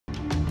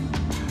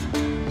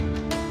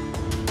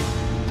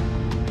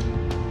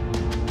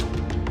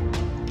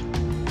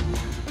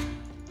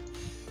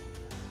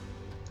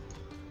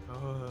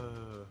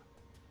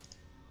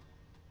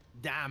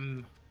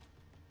Damn.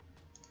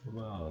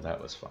 Well,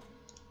 that was fun.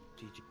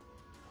 GG.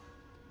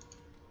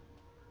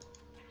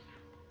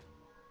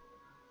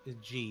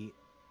 G.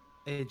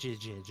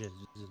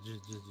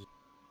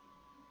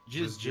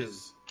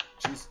 Jizz.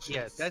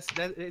 Yeah, that's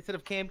instead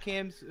of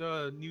Cam's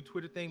new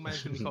Twitter thing,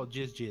 mine's gonna be called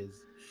Jizz.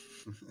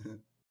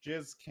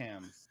 Jizz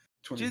cams.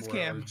 24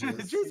 hour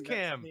jizz. Jizz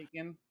cam.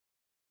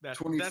 That's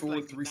 24,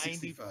 like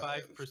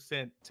 365.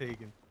 95%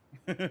 taken.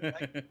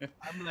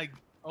 I'm like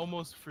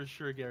almost for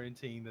sure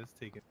guaranteeing that's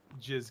taken.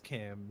 Jizz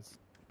cams.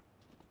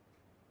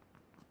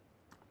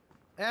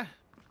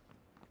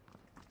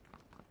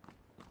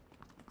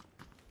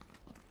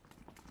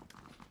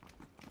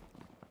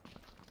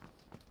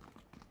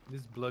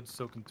 This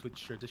blood-soaking Twitch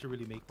shirt. They should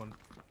really make one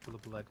full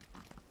of blood.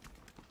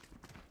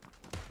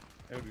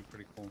 That would be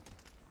pretty cool.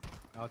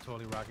 I'll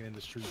totally rock it in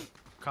the street.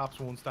 Cops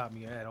won't stop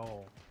me at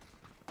all.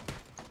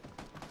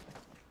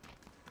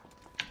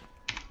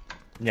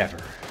 Never.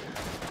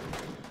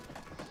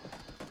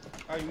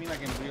 Oh, you mean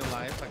like in real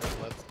life, like a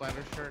blood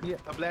splatter shirt? Yeah,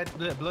 a blood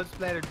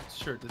splattered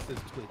shirt that says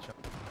Twitch.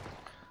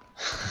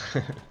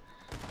 If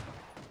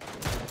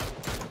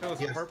it was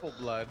purple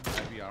blood,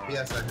 that'd be alright.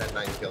 Yes, I had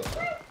 9 kills.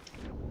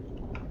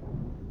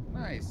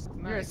 Nice.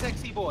 You're a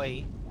sexy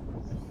boy.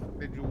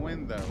 Did you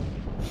win though?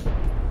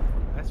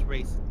 That's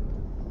racist.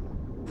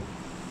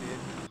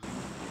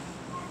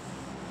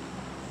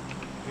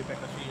 Get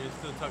back up here. You're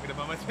still talking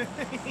about my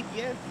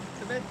yes,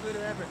 the best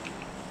Twitter ever.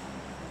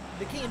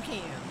 The cam.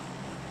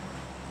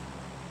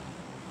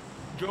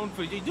 Drone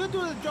footage. You do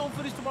the drone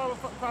footage tomorrow,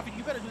 Prophet.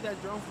 You better do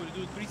that drone footage.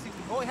 Do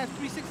 360. Oh, it has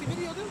 360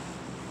 video, dude.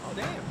 Oh,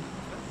 damn.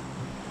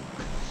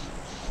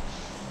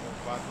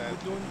 About that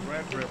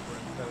red ripper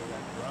instead of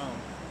that drone.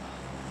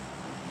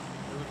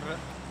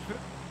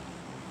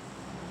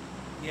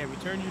 Yeah,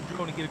 return your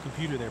drone and get a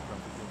computer there,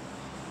 Prophet.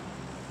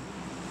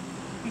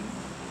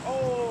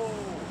 Oh!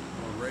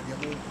 Already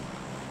home.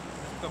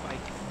 Let's go,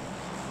 Mike.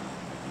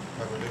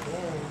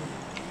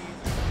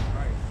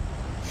 Right.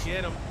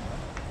 Get him.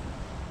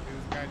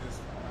 This guy just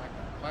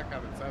knocked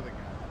out this other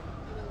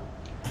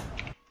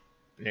guy.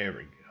 There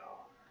we go.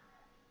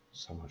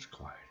 So much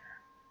quieter.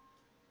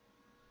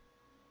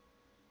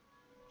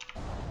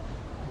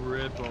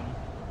 Rip him.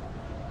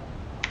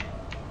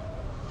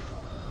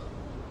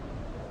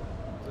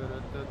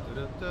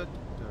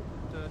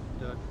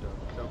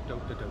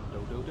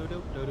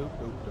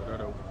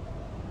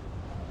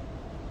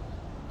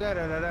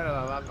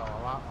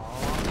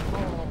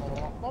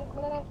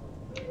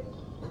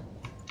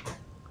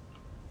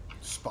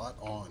 Spot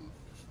on.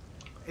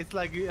 It's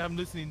like I'm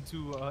listening to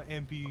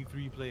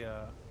MP3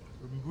 player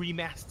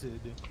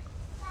remastered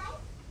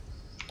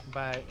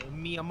by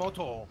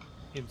Miyamoto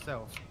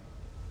himself.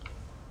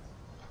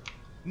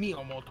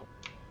 Miyamoto.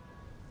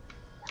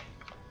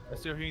 I'm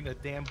still hearing the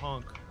damn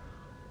honk.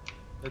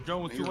 The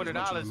drone was $200.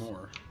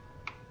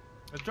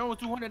 The drone was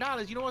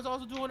 $200. You know what's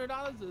also $200?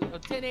 A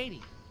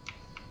 1080.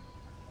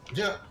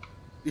 Yeah.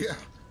 Yeah.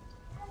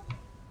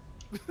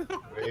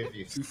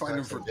 If you find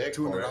them for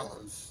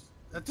 $200.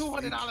 A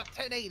 $200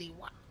 1080.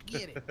 What?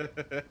 Get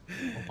it.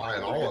 Buy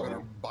all of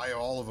them. Buy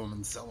all of them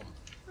and sell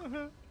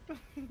them.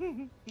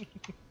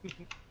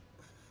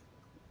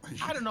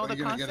 I don't know the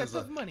concept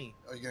of money.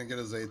 Are you gonna get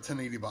us a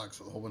 1080 box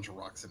with a whole bunch of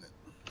rocks in it?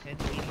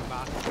 1080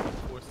 box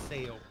for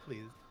sale,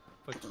 please,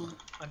 for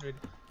 $200.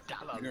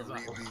 You never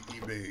read the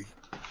eBay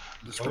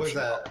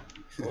description.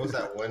 What was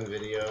that one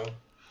video?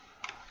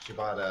 She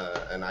bought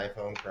an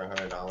iPhone for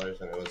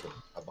 $100 and it was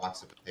a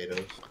box of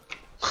potatoes.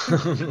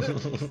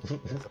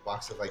 It's a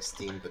box of like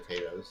steamed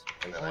potatoes.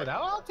 And then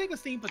I'll take a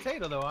steamed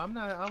potato though. I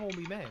won't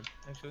be mad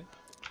actually.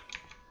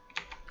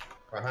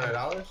 For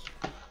 $100?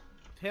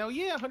 Hell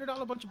yeah,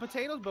 $100 bunch of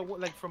potatoes. But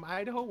like from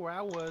Idaho where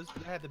I was,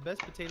 I had the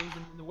best potatoes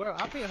in the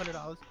world. I'll pay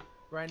 $100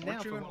 right now.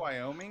 Weren't you in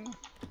Wyoming?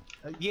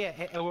 Yeah.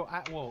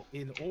 Well,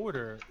 in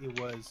order, it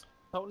was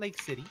Salt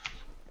Lake City.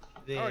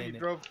 Then you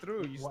drove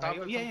through. You stopped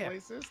at some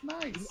places.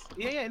 Nice.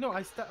 Yeah. No,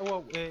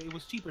 Well, it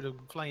was cheaper to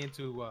fly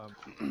into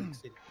Lake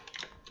City.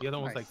 The other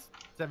one was like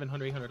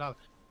 $700, $800. I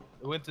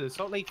went to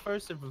Salt Lake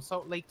first, and from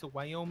Salt Lake to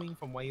Wyoming,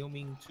 from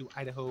Wyoming to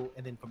Idaho,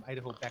 and then from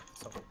Idaho back to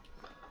Salt Lake.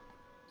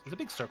 It's a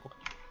big circle.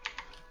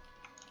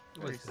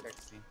 Very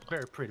sexy.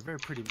 Very pretty, very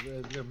pretty.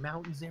 There are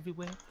mountains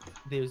everywhere.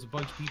 There's a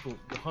bunch of people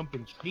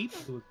humping sheep.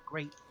 It was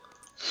great.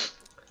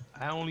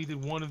 I only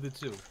did one of the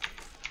two.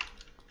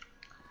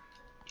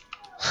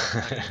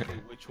 I don't know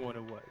which one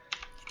it was.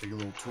 Take a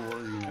little tour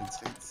of the United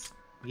States.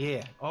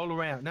 Yeah, all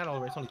around. Not all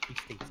around. It's only 3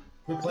 states.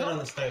 Who played on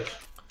the stage?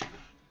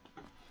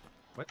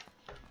 What?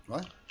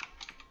 What?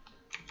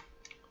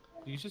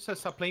 You just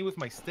stop playing with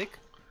my stick?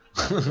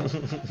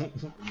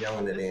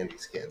 Yelling at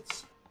Andy's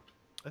kids.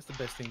 That's the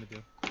best thing to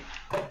do.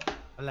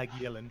 I like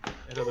yelling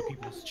at other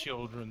people's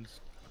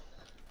children's.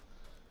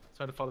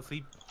 Trying to fall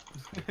asleep.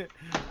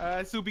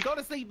 Soupy, go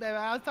to sleep, baby.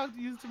 I'll talk to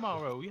you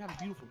tomorrow. You have a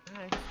beautiful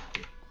night.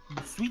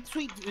 Sweet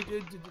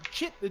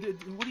chip.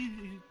 What do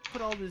you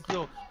put all this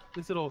little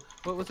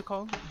what's it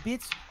called?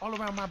 Bits all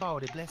around my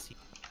body. Bless you.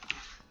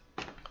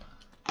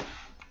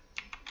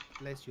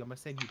 Bless you. I'm gonna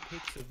send you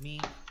pics of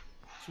me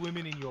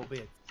swimming in your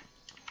bed.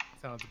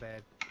 sounds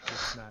bad.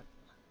 It's not.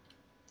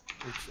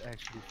 It's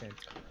actually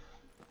fantastic.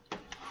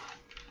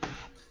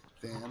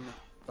 Fan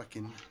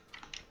fucking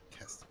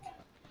tastic.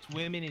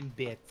 Swimming in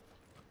bed.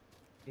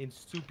 In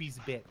Soupy's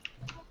bed.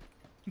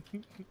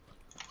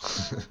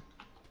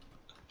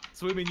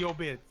 Swim in your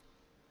bed.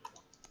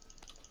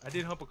 I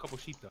did hump a couple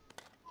sheep though.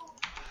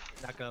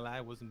 Not gonna lie,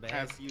 it wasn't bad.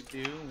 As you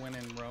do when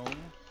in Rome.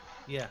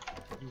 Yeah,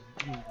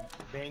 you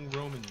bang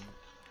Roman.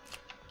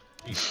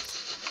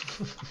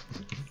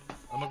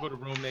 I'm gonna go to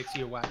Rome next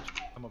year. Watch,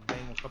 I'm gonna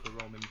bang a couple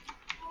Romans.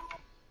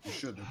 You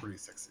should. They're pretty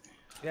sexy.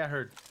 Yeah, I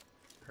heard.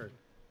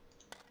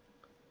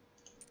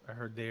 I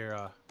heard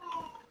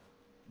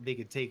they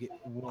could take it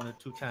 1 or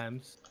 2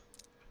 times.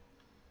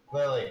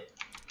 Lily,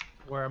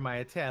 Where are my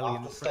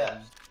Italian off the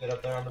friends? steps. Get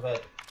up there on the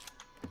bed.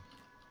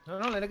 No,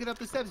 let her get up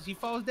the steps. If she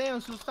falls down,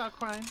 she'll start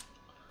crying.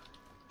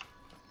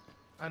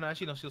 I know,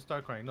 actually, no, she'll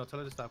start crying. No, tell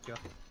her to stop, girl.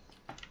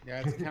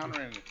 Yeah, it's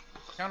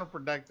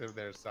counterproductive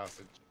there,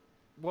 sausage.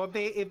 Well,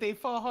 if they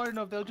fall hard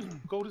enough, they'll just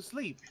go to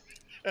sleep.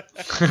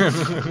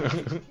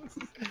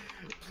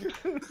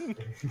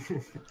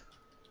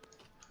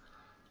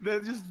 they'll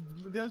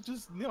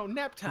just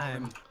nap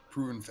time.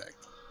 Proven fact.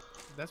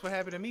 That's what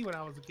happened to me when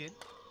I was a kid.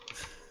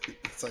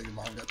 That's how your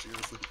mom got you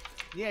to sleep.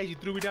 Yeah, she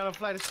threw me down a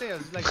flight of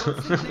stairs. She's like, go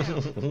sit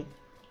down.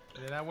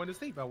 And then I went to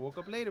sleep. I woke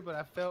up later, but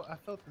I felt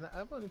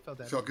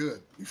that. Felt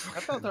good. I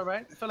felt all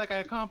right. I felt like I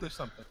accomplished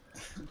something.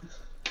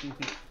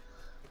 Like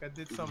I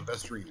did The something.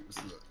 best dreams.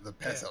 The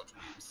pass out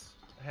dreams.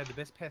 I had the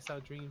best pass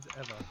out dreams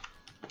ever.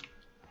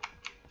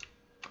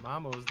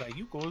 Mama was like,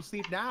 you go to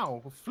sleep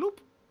now. Floop.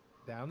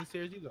 Down the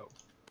stairs you go.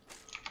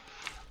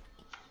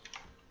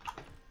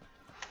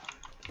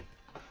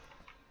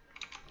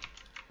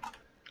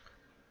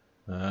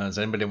 Does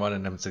anybody want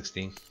an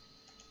M16?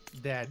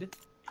 Dad.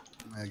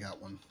 I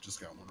got one. Just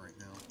got one right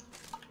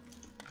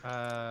now.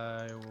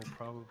 I will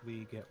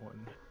probably get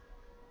one.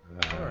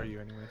 Where are you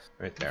anyways?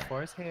 Right there. As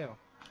far as hell.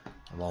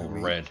 I'm all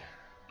red.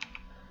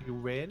 You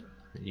red?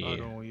 Yeah. I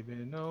don't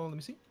even know. Let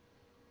me see.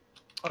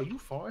 Oh, you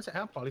far as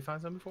I'll probably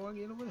find something before I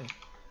get over there.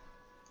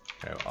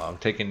 Okay, well, I'm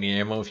taking the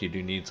ammo. If you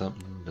do need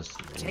something, just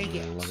Take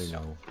it. let me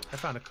know. I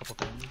found a couple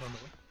things on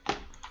the way.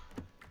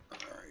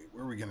 Alright,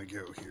 where are we gonna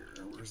go here?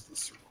 Where's the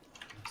circle?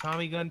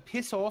 Tommy gun,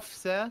 piss off,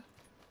 sir.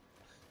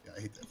 Yeah,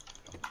 I hate that.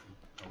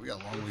 Oh, we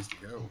got a long ways to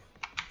go.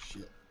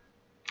 Shit.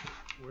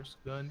 Worst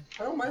gun.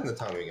 I don't mind the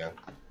Tommy gun.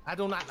 I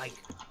do not like.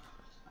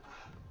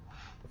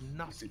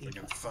 Not Let's see if I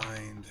can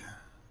find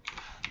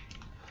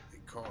a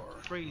car.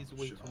 Praise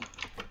way Shit, too much.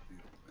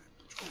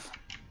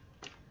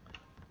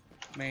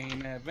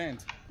 Main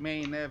event,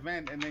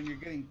 and then you're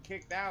getting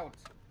kicked out.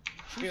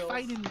 Who's Kills.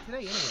 fighting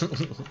today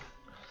anyway?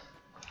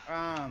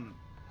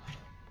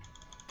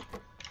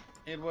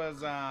 It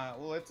was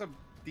well, it's a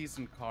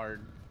decent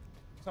card.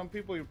 Some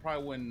people you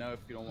probably wouldn't know if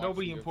you don't watch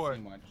Nobody the UFC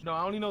important. much. No,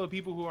 I only know the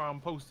people who are on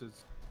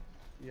posters.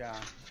 Yeah.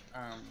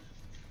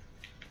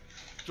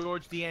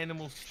 George the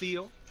Animal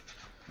Steel.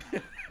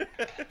 Jimmy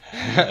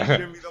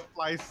the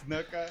Fly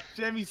Snooker.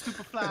 Jimmy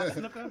Superfly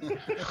Snooker.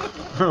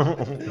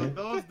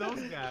 those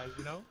guys,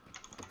 you know.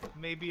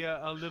 Maybe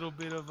a little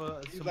bit of a.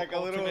 He's some like a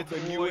little of the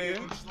Ultimate new Warrior.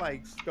 age,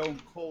 like Stone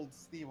Cold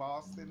Steve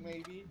Austin,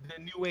 maybe.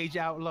 The New Age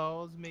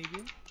Outlaws,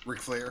 maybe. Ric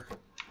Flair.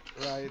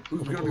 Right.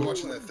 Who's gonna be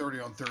watching that 30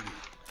 on 30?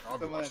 I'll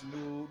be Some of that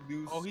watching.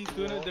 new Oh, he's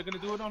doing it. They're gonna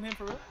do it on him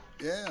for real.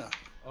 Yeah.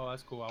 Oh,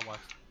 that's cool. I'll watch.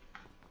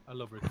 I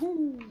love Rick.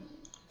 Woo.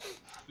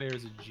 Flair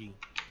is a G.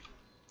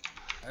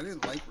 I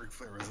didn't like Ric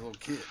Flair as a little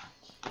kid.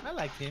 I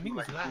liked him. He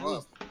was I nice. grew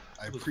up.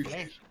 I he was appreciate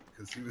flashy.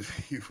 it because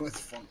he was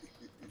funny.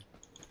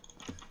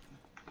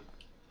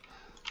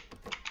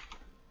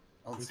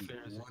 I don't Ric see Flair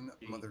is a one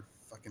G.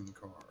 motherfucking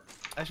car.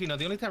 Actually, no.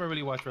 The only time I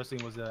really watched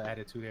wrestling was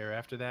Attitude Era.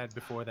 After that,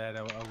 before that,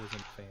 I wasn't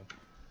a fan.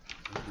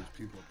 I know there's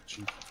people at the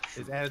cheap.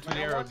 His Attitude I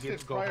Era watched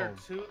gets it go prior home.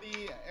 to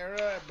the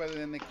era, but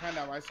then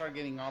I started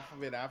getting off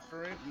of it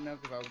after it, you know,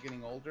 because I was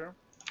getting older.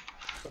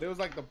 But it was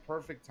like the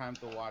perfect time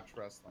to watch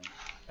wrestling.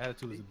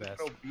 Attitude was They the best.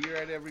 throw beer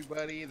at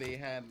everybody. They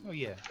had Oh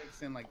yeah.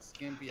 chicks in like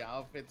skimpy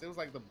outfits. It was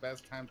like the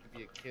best time to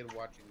be a kid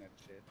watching that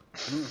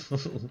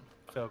shit.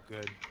 Felt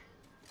good.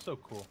 So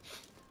cool.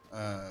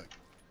 Did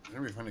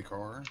anybody find a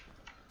car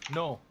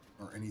No.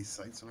 or any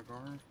sights on a car?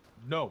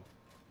 No.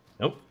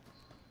 Nope.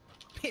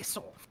 Piss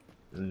off.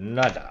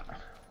 Nada.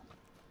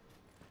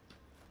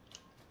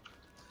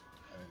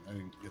 I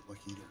didn't get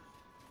lucky either.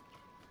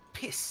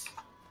 Piss.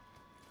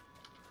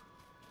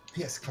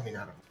 Piss coming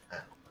out of my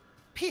mouth.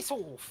 Piss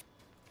off.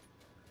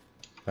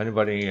 If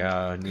anybody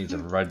needs a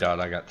red dot,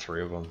 I got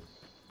 3 of them.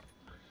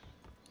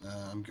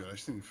 I'm good. I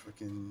just need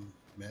fucking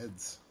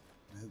meds.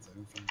 Meds. I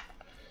don't find.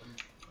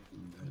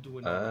 I'm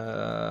doing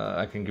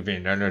I can give you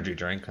an energy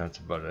drink. That's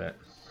about it.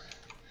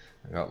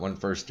 I got 1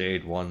 first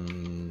aid,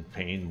 1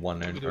 pain, 1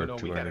 We don't know,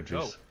 2 we gotta energies.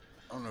 go.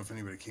 I don't know if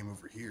anybody came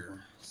over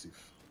here. See if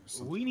there's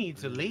something We need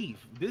to over here.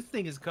 leave. This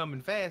thing is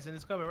coming fast and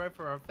it's coming right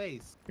for our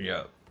face.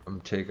 Yeah, I'm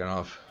taking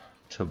off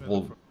to Yeah,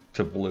 blue.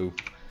 To blue.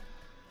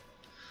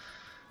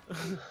 I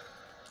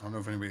don't know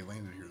if anybody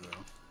landed here though.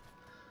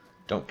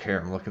 Don't care.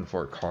 I'm looking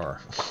for a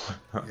car.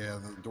 Yeah,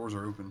 the doors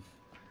are open.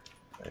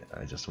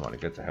 I just want to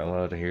get the hell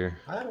out of here.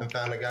 I haven't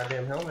found a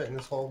goddamn helmet in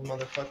this whole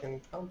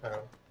motherfucking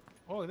compound.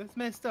 Oh, that's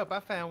messed up. I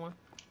found one.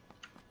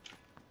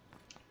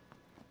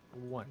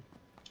 One.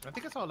 I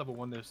think I saw level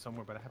 1 there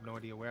somewhere, but I have no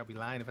idea where. I'll be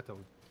lying if I told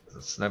you.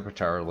 The sniper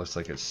tower looks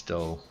like it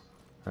still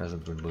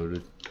hasn't been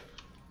looted.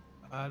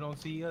 I don't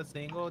see a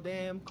single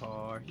damn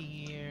car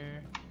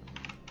here.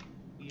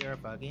 We are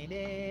fucking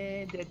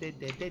dead, dead, dead,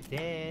 dead, dead,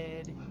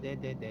 dead,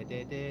 dead, dead, dead,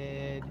 dead,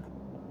 dead.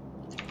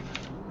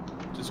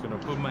 Just gonna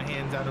put my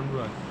hands out and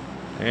run.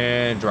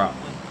 And drop.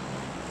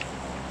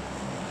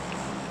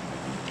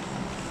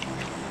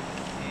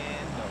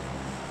 And no.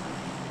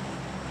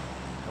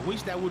 I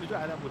wish that would have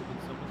died. That would have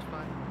been so much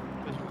fun.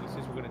 Especially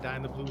since we're gonna die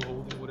in the blue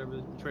hole and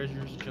whatever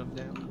treasures jump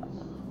down.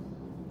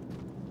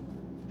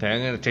 Okay,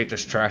 I'm gonna take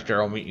this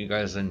tractor. I'll meet you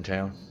guys in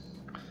town.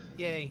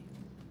 Yay.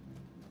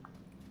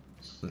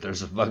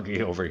 There's a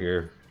buggy over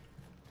here.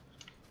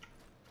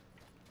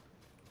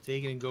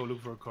 Take it and go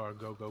look for a car.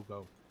 Go, go,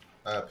 go.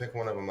 Pick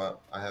one of them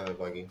up. I have a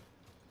buggy.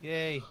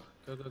 Yay.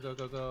 Go, go, go,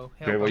 go, go.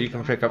 Okay, well you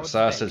can pick up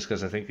sausage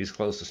because I think he's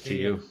closest to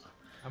you.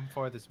 I'm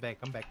farthest back.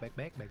 I'm back, back,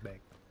 back, back, back.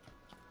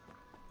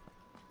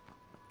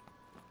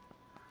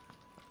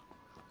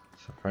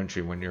 So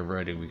Frenchie, when you're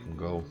ready, we can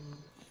go.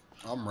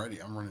 I'm ready.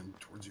 I'm running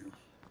towards you.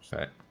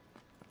 Okay.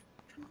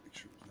 Trying to make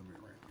sure there's nobody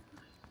right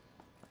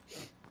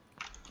here.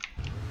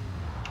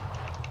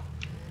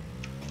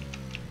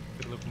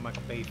 Could look like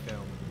a bait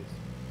film.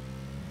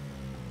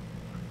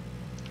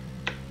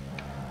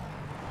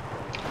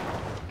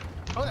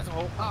 Oh, that's a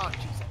hole. Oh,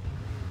 jeez.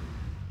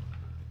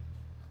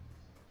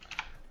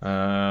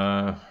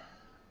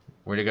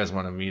 Where do you guys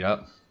want to meet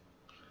up?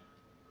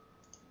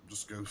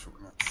 Just go so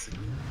we're not sitting.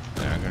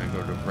 Yeah, I'm gonna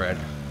go to red.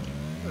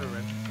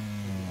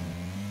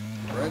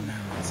 Red,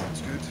 that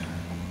sounds good.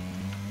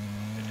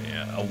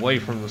 Yeah, away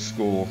from the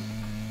school.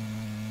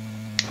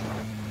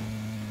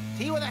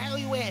 T, where the hell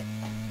you at?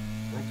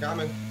 I'm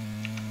coming.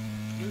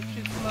 Your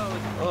shit's slow.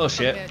 Oh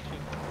shit.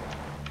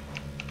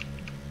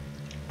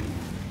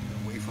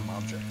 Away from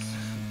objects.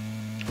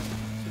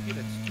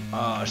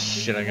 Oh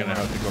shit, I'm gonna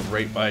have to go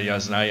right by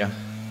Yaznaya.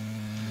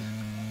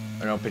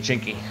 Or no,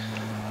 Pachinki.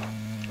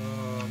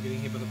 Oh, I'm getting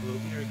hit by the blue.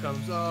 Here it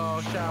comes.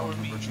 Oh, shower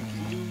me. You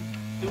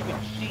stupid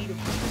sheet of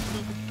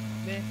stupid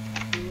man.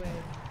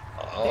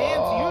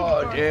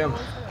 Oh, damn.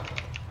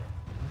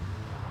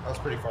 I was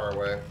pretty far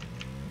away.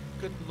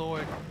 Good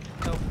lord.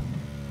 Help.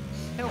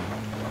 Help.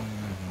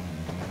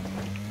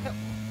 Help.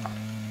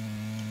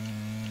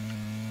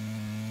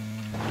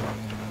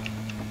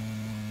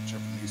 Check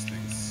for these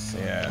things.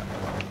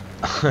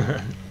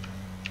 Yeah.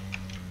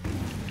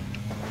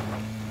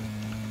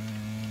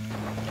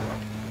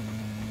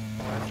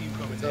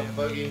 What's up,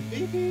 buggy?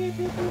 Beep, beep, beep,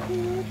 beep,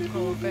 beep, beep,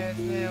 Go fast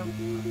now.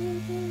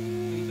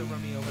 Please don't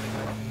run me over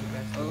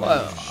there.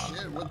 What?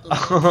 Shit, what the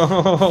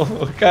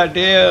Oh,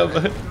 goddamn.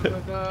 Go,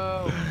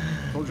 go.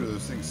 Told you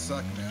those things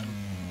suck, man.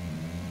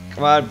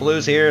 Come on,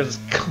 Blue's here. Let's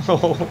go.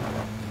 We're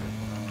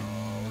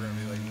gonna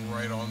be like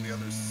right on the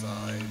other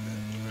side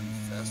and even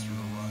faster to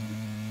run.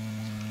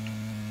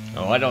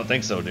 Oh, I don't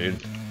think so,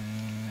 dude. Yeah,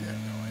 no,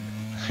 I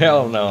know.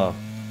 Hell no.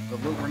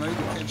 But look, we're not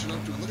even catching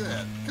up to it. Look at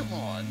that. Come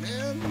on,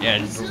 man. Yeah, Are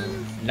you serious?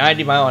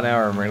 90 mile an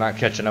hour and we're not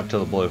catching up to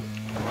the Blue.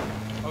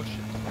 Oh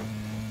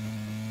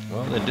shit.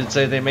 Well, they did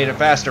say they made it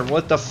faster.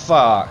 What the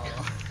fuck?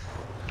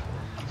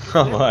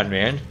 Come on,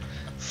 man.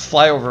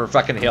 Fly over a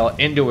fucking hill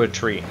into a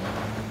tree.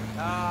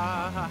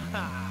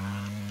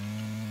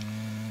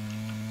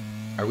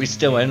 Are we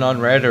still in on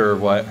red or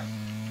what? You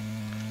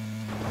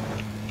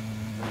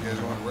guys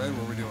want red?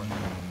 What are we doing?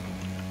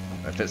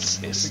 If it's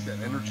Take that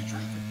energy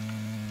drink.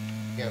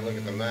 Can't look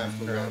at the map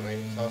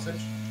currently.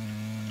 Sausage?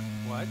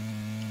 What?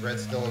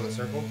 Red's still in the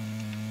circle?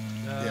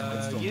 Yeah,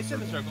 it's still in the it's in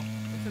the circle.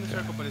 It's in the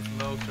circle, but it's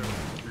low circle.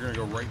 We're gonna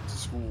go right to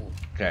school.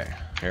 okay.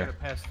 Gotta Here,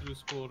 pass through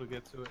school to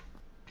get to it.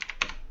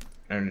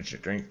 energy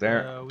drink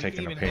there. We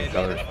Taking can a even head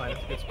painkiller. That's fine.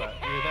 It's a good spot.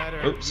 Either that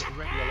or Oops.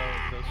 red, yellow.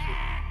 Those two.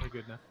 We're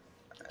good now.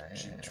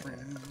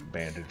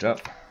 Bandage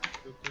up.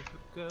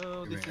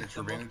 Go. You This make is the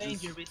extra most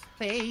bandages? dangerous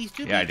place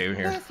to Yeah, I be do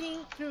here.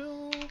 passing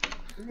through.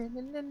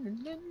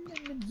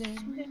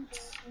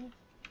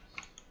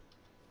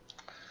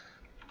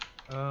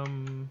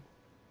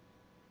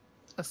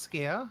 A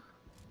scare.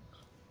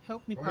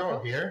 Help me, We're Papa.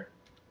 going here.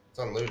 It's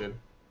unlooted.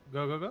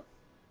 Go, go, go.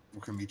 We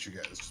can meet you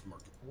guys. Just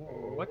mark it.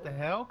 What the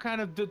hell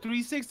kind of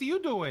 360 you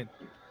doing?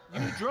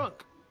 You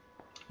drunk.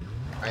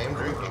 I am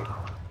drinking.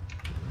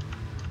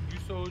 You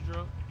so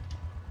drunk.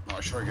 Oh,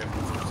 I should get it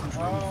first.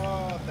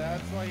 Oh,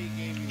 that's why he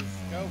gave you the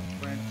scope,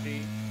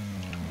 Frenchie.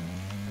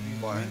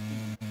 Why?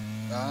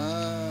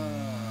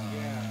 Ah.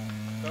 Yeah.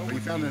 But you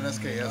found an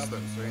SKS though,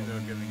 so you ended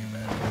up getting it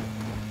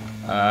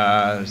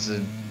back. There's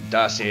a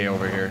dossier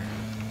over here.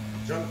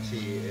 Drunk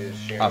tea is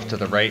sharing. Off to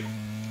the right.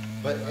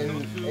 But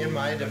in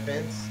my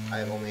defense,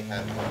 I've only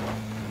had one.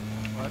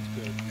 Well, that's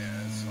good.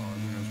 Yeah, it's all.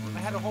 Who knows where I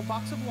had a whole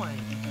box of wine.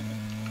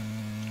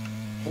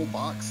 whole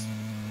box.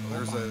 Oh,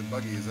 there's a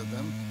buggy. Is that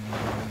them?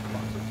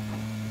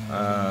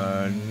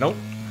 Nope. I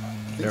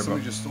think They're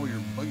somebody both- just stole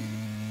your buggy.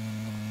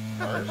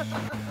 Ours?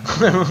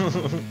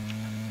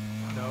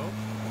 No.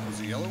 Was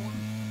it a yellow one?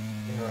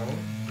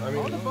 No, I mean,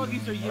 All the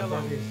buggies are yellow.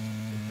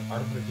 I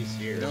don't think he's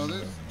here. No,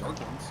 there's dark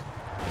ones.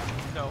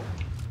 No,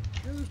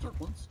 Yeah, there's dark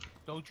ones.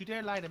 don't you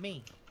dare lie to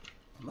me.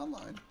 I'm not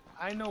lying.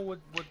 I know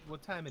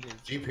what time it is.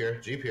 Jeep here,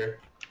 Jeep here.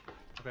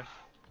 Okay.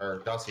 Or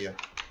Dacia.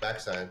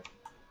 Backside.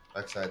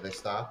 Backside, they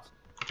stopped.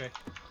 Okay,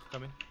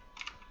 coming.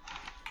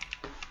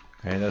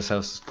 Hey, this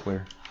house is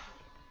clear.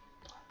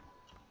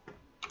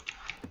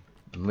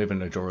 I'm leaving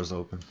the doors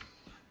open.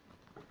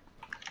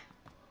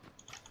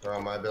 They're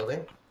on my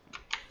building.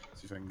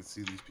 See if I can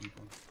see these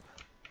people.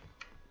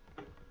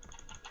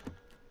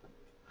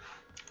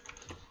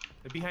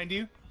 They're behind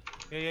you?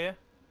 Yeah. They're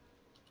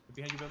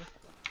behind you, brother.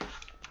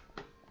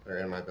 They're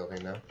in my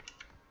building now.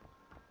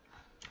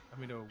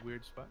 I'm in a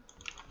weird spot.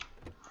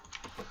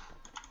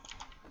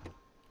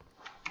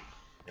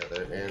 Yeah,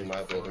 they're in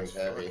my building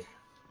heavy.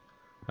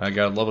 I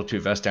got a level 2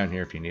 vest down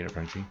here if you need it,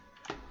 Frenchie.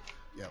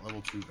 Yeah,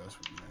 level 2 vest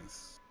would be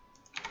nice.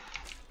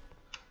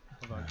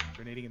 Hold on,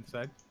 grenading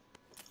inside.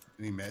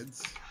 Any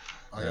meds?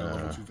 I got a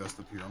level 2 vest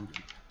up here. I'm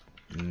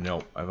good.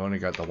 Nope, I've only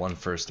got the one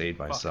first aid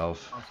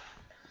myself.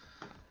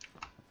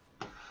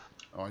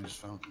 Oh, I just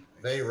found them.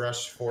 Nice. They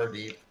rushed 4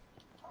 deep.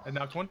 I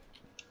knocked one.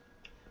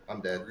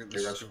 I'm dead.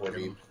 They rushed 4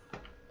 deep.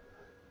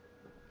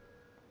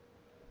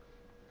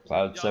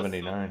 Cloud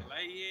 79.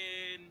 Playing.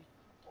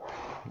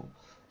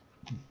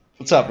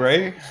 What's up,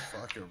 Ray?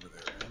 Fuck over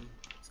there, man.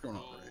 What's going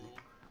on,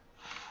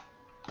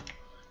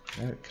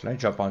 Ray? Can I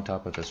jump on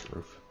top of this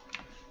roof?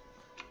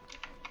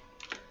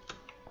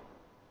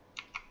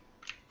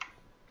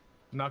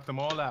 Knocked them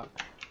all out.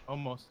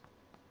 Almost.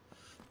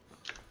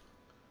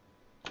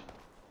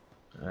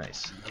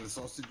 Nice. You got a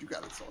sausage? You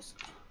got a sausage.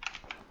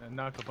 I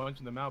knocked a bunch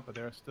of them out, but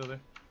they're still there.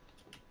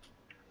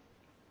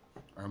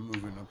 I'm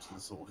moving up to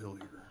this little hill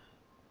here.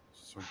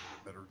 So I get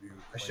a better view.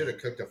 I should have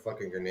cooked a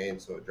fucking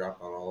grenade so it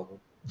dropped on all of them.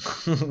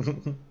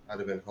 That'd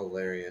have been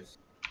hilarious.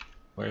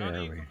 Where How are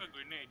do you we? cook a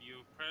grenade?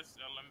 You press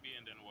LMB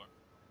and then what?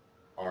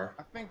 R.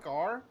 I think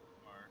R.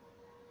 Or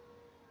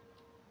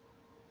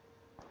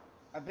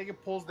I think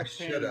it pulls the I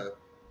pin. should have.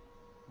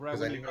 Right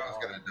Because I when you knew hit I was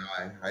R. gonna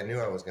die. I knew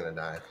I was gonna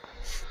die.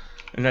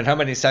 And then how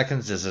many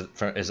seconds is it?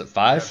 Is it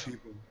 5? Yeah,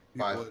 people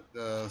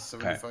 5. at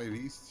 75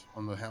 east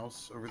on the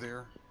house over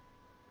there.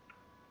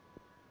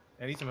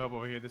 I need some help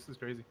over here. This is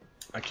crazy.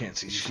 I can't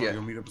see You shit.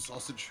 go meet up a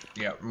sausage.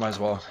 Yeah, might as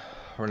well.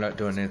 We're not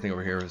doing anything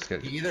over here. Let's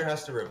get. He either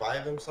has to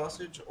revive him,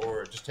 sausage,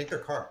 or just take their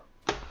car.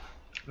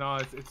 No,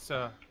 it's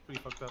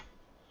pretty fucked up.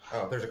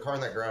 Oh, there's a car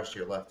in that garage to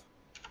your left.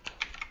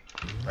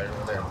 Right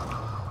over there.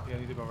 Yeah, I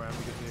need to go around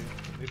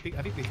because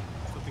I think they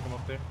still think I'm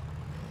up there.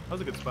 That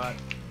was a good spot.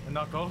 I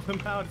knocked all of them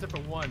out except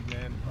for one,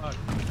 man. Fuck.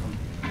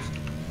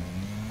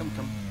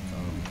 Come.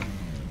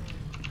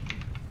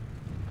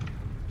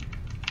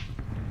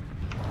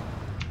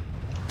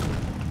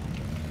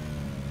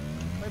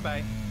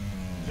 Bye.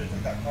 Just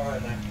took that car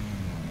in there.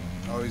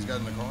 Oh, he's got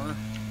in the car. Help,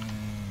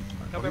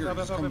 Oh, here, help,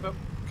 just help, help, help.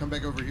 come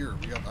back over here.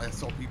 I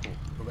saw people.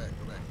 Go back.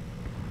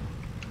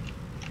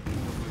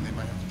 Hopefully they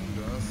might have to come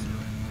to us, or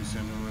at least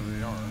I know where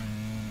they are.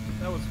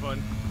 That was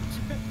fun.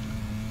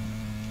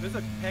 There's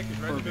a package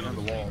right in the middle Behind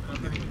of the the wall.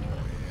 street. Behind the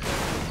wall.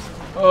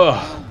 Yeah. Oh,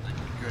 Oh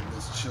my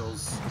goodness,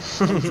 chills.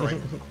 I'm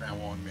driving from now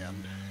on, man.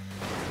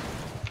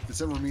 If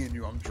it's ever me and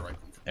you, I'm driving.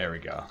 there we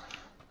go.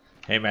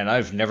 Hey man,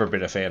 I've never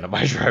been a fan of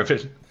my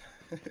driving.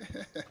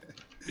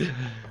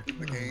 In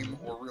the game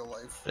or real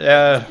life.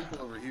 Yeah. There's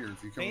people over here.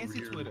 If you come over Fancy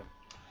here. Twitter.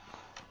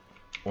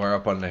 We're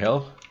up on the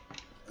hill.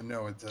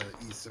 No, it's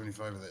East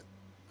 75 of that.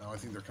 No, I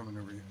think they're coming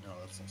over here. No,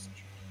 that's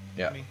sausage.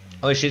 Yeah. Me.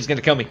 Oh, she's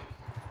gonna kill me.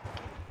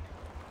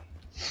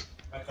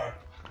 My car.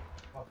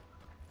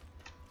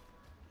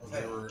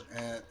 They were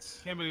at.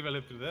 Can't believe I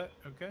lived through that.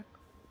 Okay.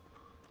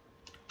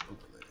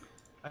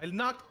 Overlay. I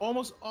knocked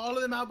almost all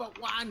of them out but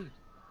one.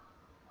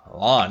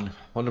 Juan.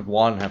 What did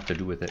Juan have to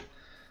do with it?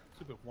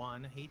 Stupid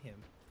Juan. I hate him.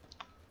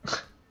 I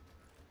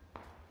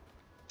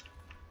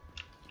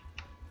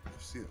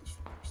see those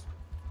first.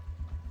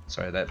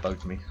 Sorry, that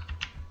bugged me.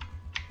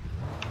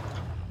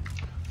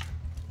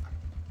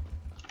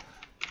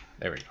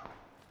 There we go.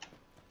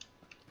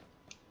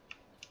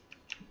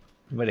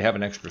 Anybody have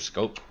an extra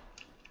scope?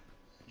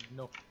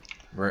 No.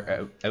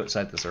 We're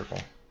outside the circle.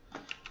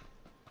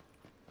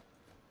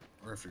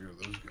 Or after go to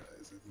those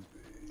guys. I think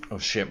they. Oh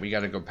shit, we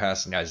gotta go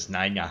past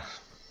Nina.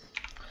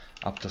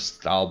 Up to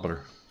Stalber.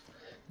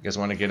 You guys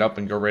want to get up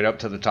and go right up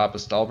to the top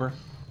of Stalber?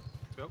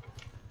 Go.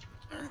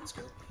 Alright, let's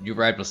go. You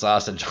ride with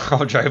Sausage,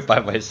 I'll drive by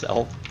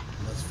myself.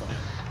 That's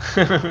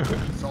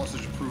fine.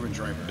 Sausage proven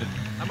driver.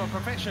 I'm a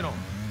professional.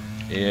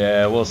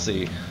 Yeah, we'll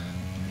see.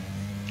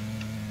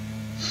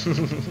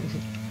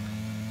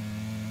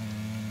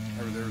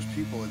 There's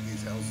people at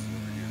these houses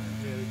over here.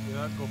 Yeah, do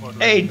not go hard.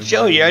 Hey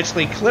Joe, you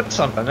actually clipped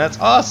something. That's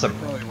awesome.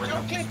 Probably right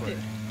up this way.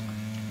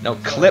 No,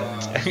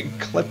 clipped.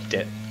 Clipped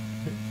it.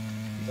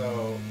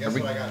 So, guess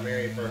what I got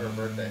married for her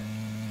birthday?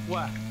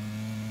 What?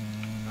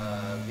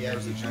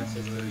 VIP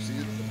passes to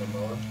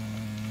Momoa.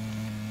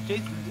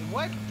 Jason,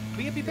 what?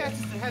 VIP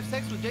passes to have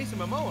sex with Jason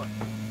Momoa.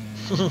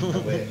 I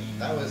wish.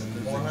 That was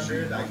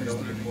 400. I could go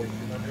for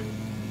 4,200.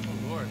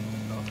 Oh lord.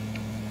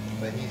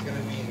 but he's gonna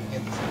be in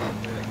Kansas City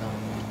in a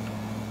couple weeks.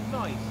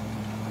 Nice.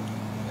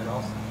 And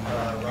also,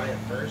 Ryan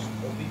First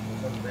will be from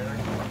Sons of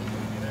Anarchy. He's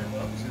gonna be there as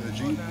well. See the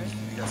Jeep? nice.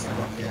 You got stuck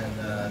on the hill.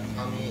 And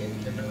Tommy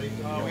and Kimberly.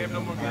 Will Oh, be we have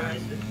no more gas.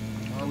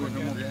 Oh, we have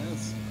no more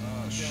gas?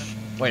 Oh, shit.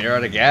 Wait, you're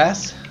out of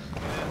gas?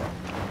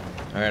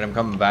 Alright, I'm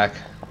coming back.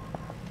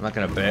 I'm not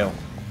gonna bail.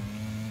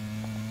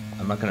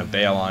 I'm not gonna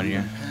bail on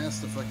you.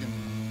 Past the fucking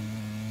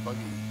buggy.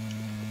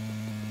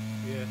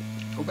 Yeah.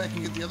 Go back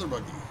and get the other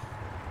buggy.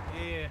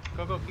 Yeah.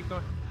 Go. Keep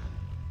going.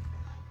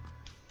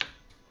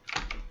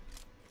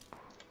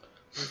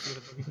 Where's the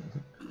other buggy?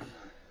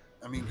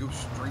 I mean, go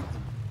straight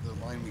the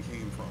line we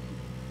came from.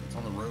 It's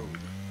on the road.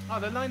 Oh,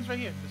 the line's right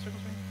here. The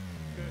circle's right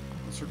here. Good.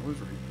 The circle is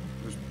right.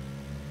 There's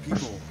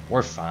people.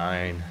 We're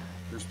fine.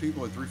 There's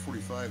people at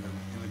 345 in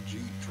a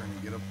Jeep trying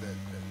to get up that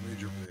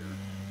ridge over there.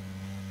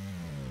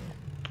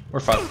 We're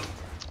fine.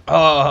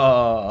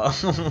 Oh.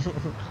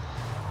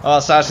 Oh,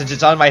 sausage,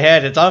 it's on my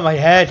head. It's on my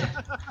head.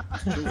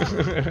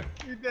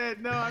 You're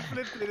dead. No, I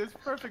flipped it. It's a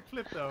perfect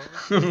flip, though.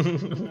 It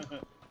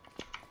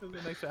was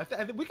a nice shot.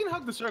 I think we can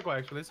hug the circle,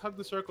 actually. Let's hug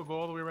the circle, go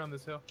all the way around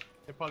this hill.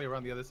 They're probably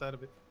around the other side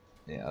of it.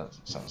 Yeah, that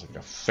sounds like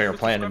a fair Mr.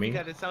 plan to Scruffy me.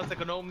 Cat, it sounds like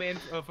an old man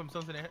from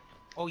something.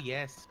 Oh,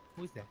 yes.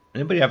 Who's that?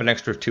 Anybody have an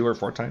extra 2 or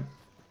 4 time?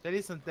 That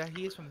isn't that.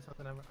 He is from the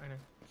something. I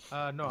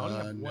know. No, I only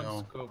have one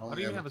no. scope. I only don't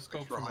even have have a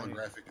scope extra for my.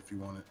 holographic if you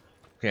want it.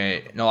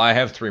 Okay, no, I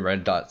have 3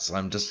 red dots. I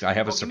have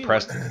a Oh, give me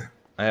suppressed. one.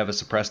 I have a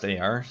suppressed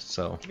AR,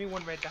 so. Give me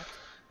one red dot.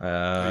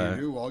 You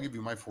do? Well, I'll give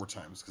you my 4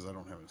 times because I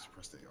don't have a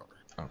suppressed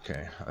AR.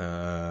 Okay.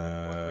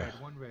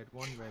 One red.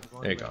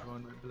 There you go.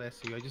 One red.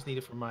 Bless you. I just need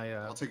it for my.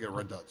 I'll take a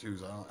red dot too.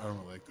 So I don't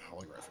really like the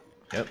holographic.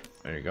 Yep,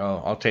 there you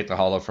go. I'll take the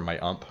hollow for my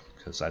ump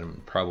because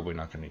I'm probably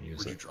not going to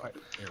use Where'd you it. drop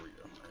it? There we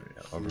go.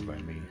 Yeah, over by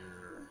me.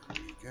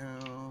 There we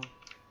go.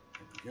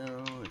 There we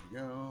go. There we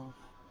go.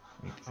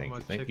 Thank you,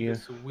 check thank you.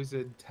 this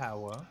wizard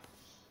tower.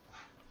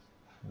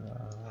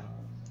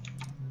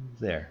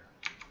 There.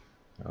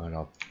 Oh, and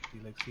I'll.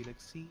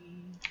 See.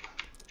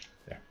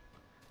 There.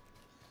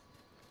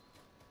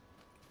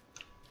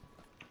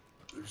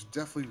 There's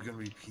definitely going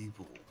to be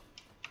people.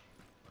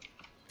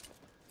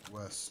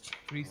 West.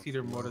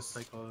 3-seater northwest.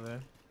 motorcycle there.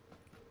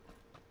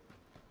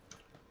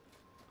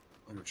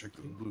 I'm gonna check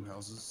the blue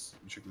houses.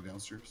 You check the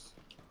downstairs.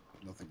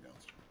 Nothing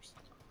downstairs.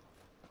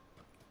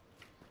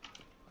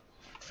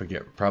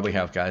 Forget. Probably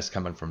have guys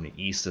coming from the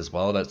east as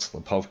well. That's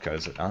Lepovka,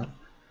 is it not?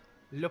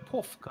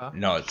 Lepovka?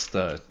 No, it's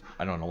the.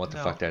 I don't know what the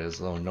No. fuck that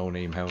is. Little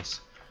no-name house.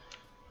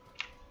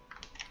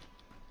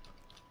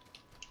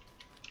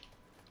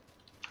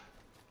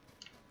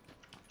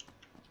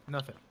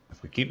 Nothing.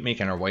 If we keep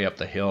making our way up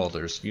the hill,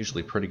 there's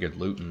usually pretty good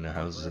loot in the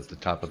houses at the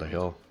top of the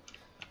hill.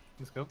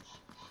 Let's go.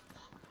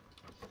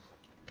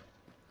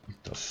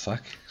 What the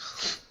fuck?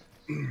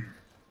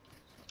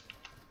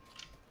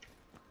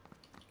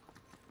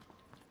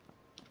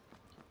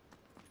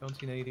 Don't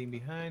see anything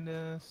behind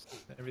us.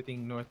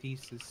 Everything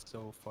northeast is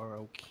so far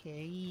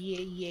okay.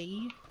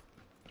 Yay.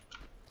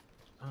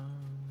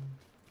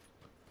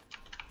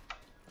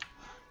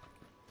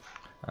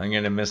 I'm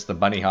gonna miss the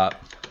bunny hop.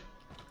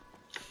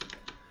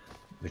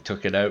 They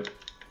took it out.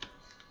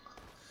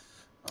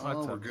 Oh,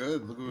 What's we're up?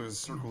 good. Look where his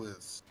circle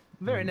is.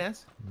 Very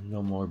nice.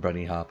 No more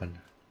bunny hopping.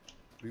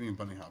 What do you mean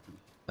bunny hopping?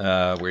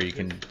 Where you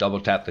can double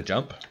tap the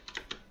jump.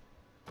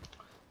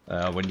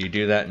 When you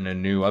do that in a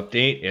new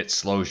update, it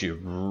slows you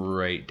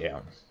right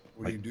down.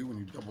 What do you do when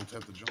you double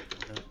tap the jump?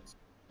 What happens?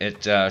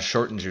 It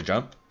shortens your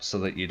jump so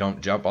that you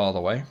don't jump all the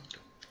way.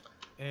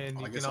 And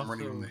I you guess can I'm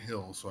also. running on the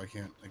hill, so I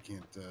can't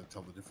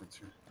tell the difference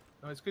here.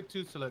 No, it's good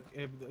too. So like,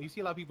 you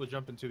see a lot of people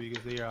jumping too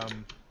because they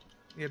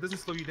yeah, it doesn't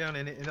slow you down,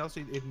 and it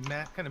also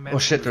kind of. Oh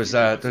shit! There's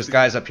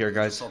guys up here, I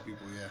guys. saw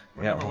people, yeah.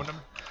 Yeah. What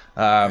number?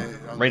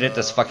 On Right at the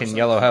this other fucking side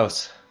yellow of the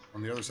house.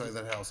 On the other side of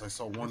that house, I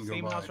saw one go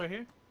Same by. house right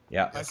here.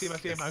 Yeah. I see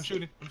him. I'm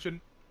shooting.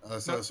 I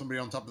saw somebody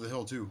on top of the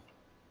hill too.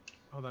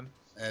 Hold on.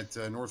 At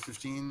North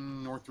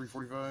 15, North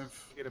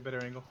 345. Get a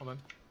better angle. Hold on.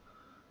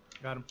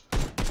 Got him.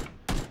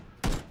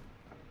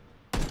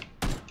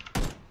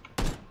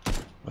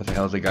 Where the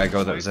hell did the guy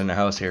go that was in the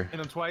house here? Hit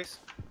him twice.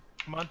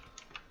 Come on.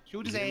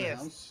 Shoot his Is he in the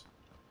ass. house?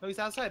 No, he's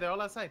outside. They're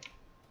all outside.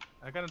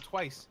 I got him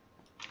twice.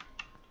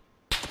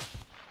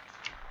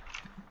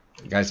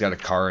 The guy's got a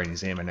car and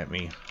he's aiming at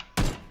me.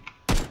 I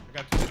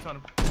got 2 hits on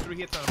him. 3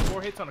 hits on him.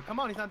 4 hits on him.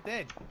 Come on, he's not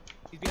dead.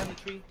 He's behind the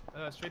tree.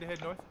 Straight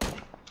ahead north.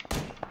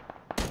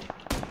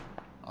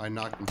 I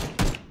knocked him.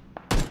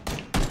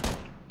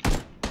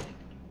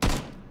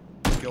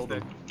 Killed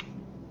Dead. him.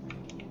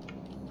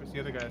 Where's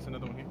the other guy? There's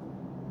another one here.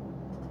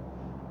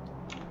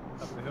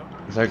 Top of the hill.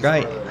 Is that a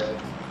guy? Going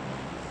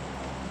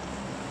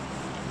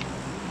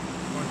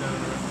down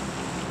on the right.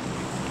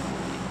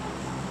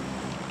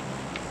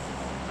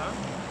 Huh?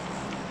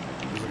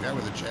 There's a guy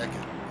with a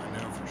jacket.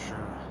 I know for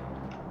sure.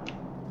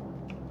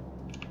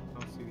 I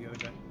don't see the other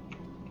guy.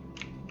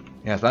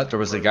 Yeah, I thought there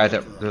was a guy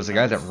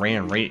that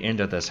ran right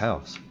into this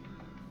house.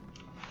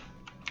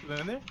 Is that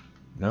in there?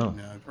 No.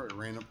 Yeah, I probably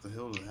ran up the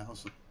hill to the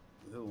house. Up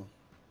the hill.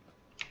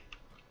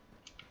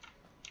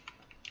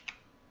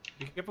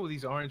 Be careful with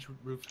these orange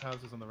roof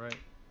houses on the right.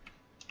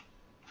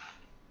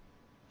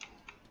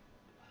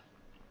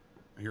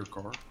 I hear a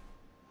car.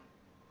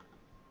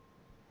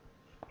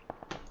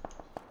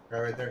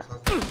 Right there.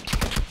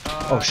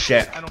 Oh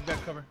shit. I don't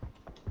get cover.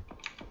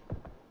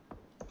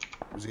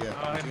 Where's he at?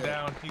 Oh, Where's him he at?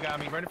 down. You got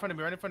me. Right in front of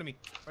me. Right in front of me.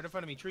 Right in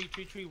front of me.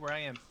 Tree where I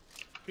am.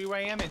 Tree where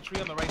I am and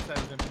tree on the right side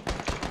of him.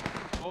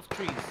 Both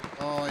trees.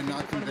 Oh, I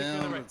knocked him Front of me, to the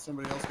down, right. but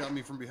somebody else got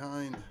me from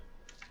behind.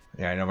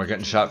 Yeah, I know we're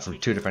getting shot from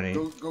 2 different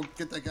Go, angles. go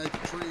get that guy at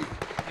the tree.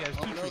 Yeah, there's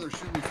Oh two no, trees. they're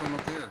shooting me from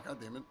up there. God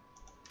damn it.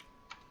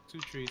 2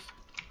 trees.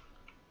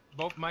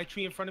 Both my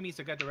tree in front of me,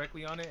 so I got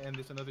directly on it, and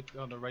there's another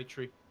on the right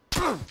tree.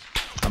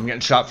 I'm getting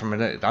shot from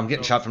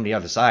shot from the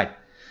other side.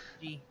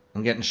 E.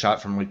 I'm getting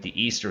shot from like the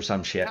east or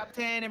some shit. Top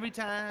 10 every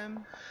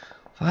time.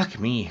 Fuck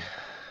me.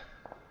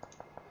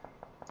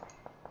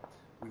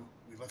 We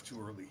left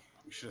too early.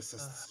 We should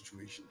assess the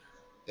situation.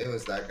 It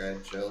was that guy,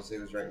 Chills. He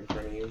was right in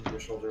front of you. Your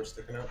shoulder was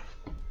sticking out.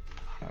 Oh,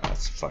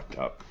 that's fucked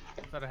up.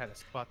 I thought I had a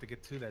spot to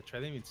get to that tree.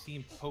 I didn't even see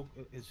him poke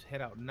his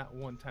head out not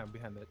one time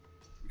behind that.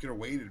 We could have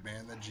waited,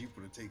 man. That Jeep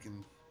would have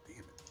taken. Damn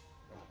it.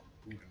 Oh,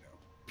 who would know?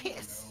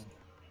 Piss.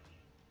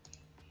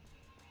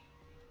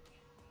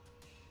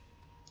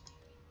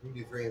 We can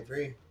do 3 and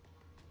 3.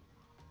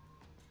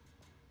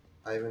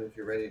 Ivan, if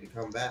you're ready to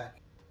come back,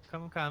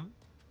 Come.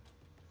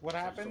 What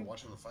Still happened?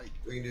 watching the fight.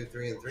 we can do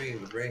 3 and 3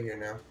 with Ray here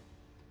now.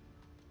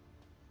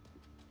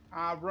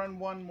 Run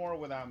one more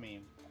without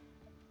me.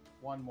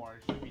 One more.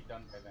 It should be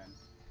done by then.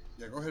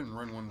 Yeah, go ahead and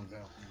run one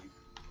without me.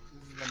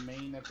 This is the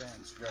main event.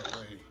 Just got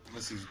Ray.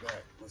 Unless he's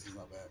back. Unless he's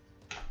not back.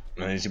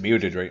 No, he's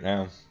muted right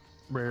now.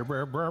 Brr,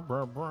 brr, brr,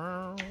 brr, brr.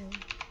 I'll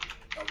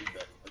be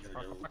back. I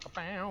gotta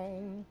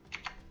go.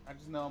 I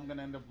just know I'm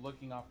gonna end up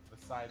looking off to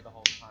the side the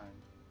whole time.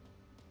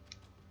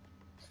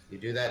 You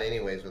do that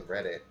anyways with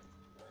Reddit.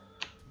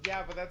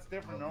 Yeah, but that's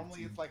different.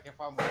 Normally it's like if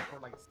I'm for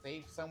like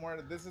safe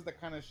somewhere. This is the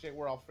kind of shit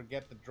where I'll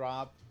forget the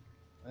drop,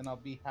 and I'll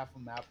be half a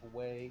map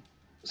away.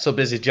 So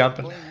busy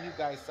jumping. Blame you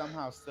guys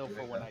somehow still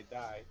for when I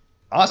die.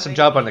 Awesome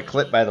job on the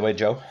clip, by the way,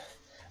 Joe.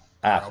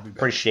 I'll be back.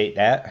 Appreciate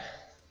that.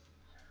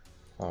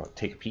 Oh,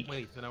 take a peek.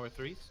 Wait, so now we're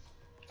 3s?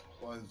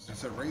 Well, you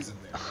said Ray's in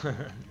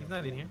there. He's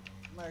not in here.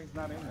 No, he's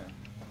not in there.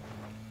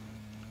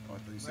 Oh, I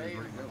thought you said Ray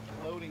where'd he go? is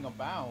floating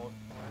about.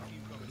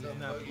 He's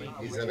not playing.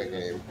 He's in a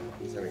game.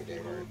 He's in a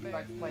game. He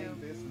likes playing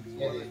this and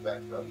Yeah, he's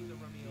back up.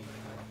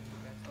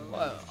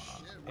 Wow.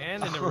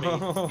 And in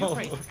the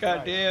race.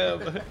 God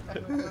damn.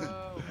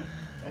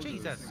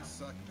 Jesus.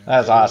 Suck, man.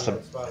 That's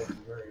awesome. Spotted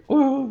you, Ray.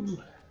 Woo.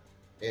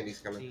 Andy's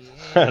coming.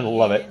 I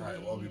love it.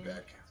 Alright, well, I'll be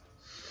back.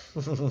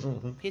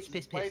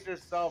 Piss. Played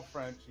yourself,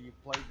 Frenchie. You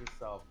played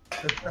yourself.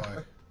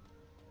 Bye.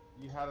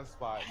 You had a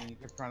spot and you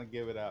kept trying to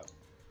give it up.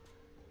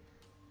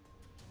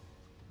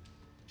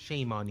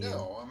 Shame on you.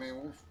 No, I mean,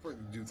 we'll probably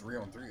do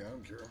 3-on-3. I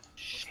don't care.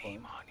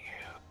 Shame on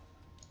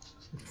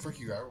you. Fuck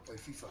you, I will play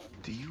FIFA.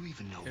 Do you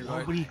even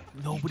know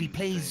Nobody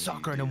plays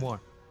soccer no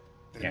more.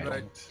 They Yeah.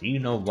 don't. Do you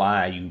know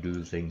why you do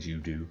the things you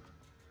do?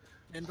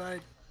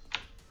 invite?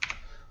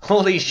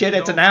 Holy shit,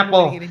 it's an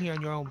apple! Get in here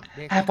on your own.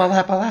 Apple!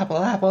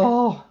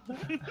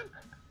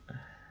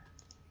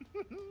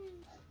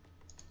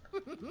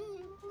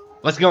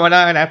 What's going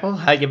on, Apple?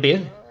 How you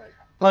been?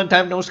 Long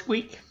time no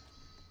squeak.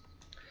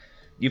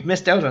 You've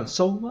missed out on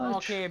so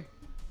much. Okay,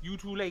 you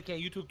too late, Cam.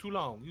 You took too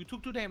long. You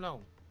took too damn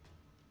long.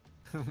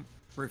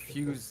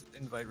 Refuse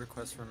invite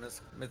request for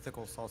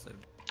mythical sausage.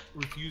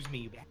 Refuse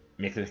me.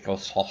 Mythical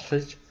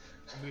sausage?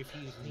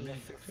 Refuse me.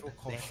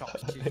 Mythical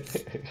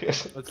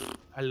sausage.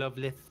 I love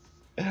Lith.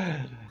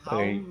 How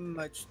Okay.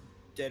 much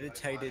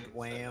dedicated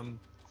wham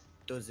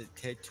does it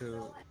take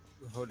to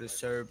hold a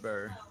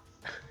server?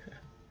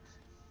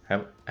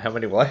 How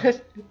many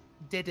what?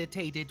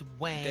 Dedicated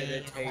wham.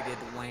 Dedicated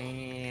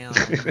wham.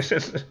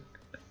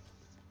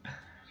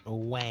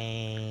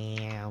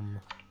 Wham.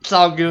 It's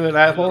all good,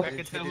 Apple. I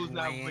can tell who's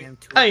not ready.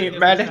 I ain't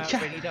mad at Who's ya.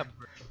 not readied up.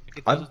 I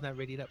can tell I'm who's not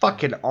readied up.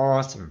 Fucking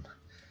awesome.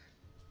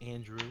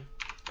 Andrew.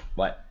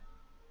 What?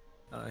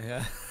 Oh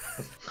yeah.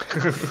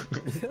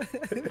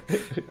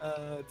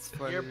 It's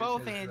funny. You're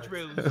both because,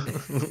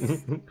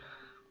 Andrews.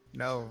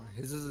 No,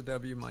 his is a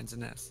W, mine's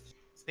an S.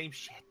 Same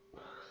shit.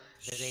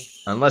 Did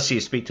Unless you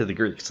speak to the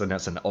Greeks, then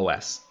that's an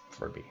OS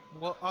for me.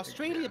 Well,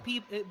 Australia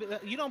people,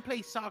 you don't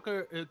play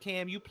soccer,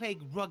 Cam. You play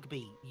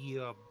rugby,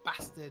 you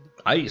bastard.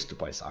 I used to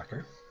play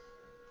soccer.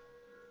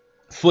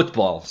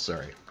 Football,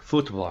 sorry.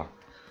 Football.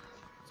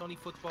 It's only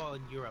football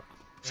in Europe.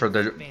 For And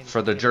the Spanish,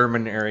 for the yeah.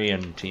 German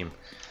Aryan team.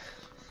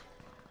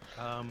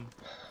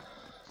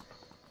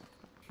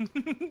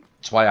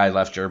 That's why I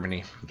left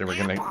Germany. They were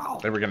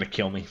gonna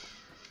kill me.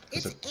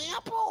 It's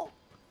Apple.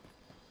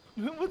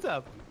 What's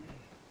up?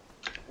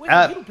 Where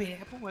Uh, have you been,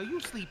 Apple? Where you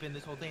sleeping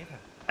this whole damn time?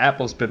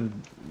 Apple's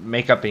been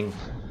makeuping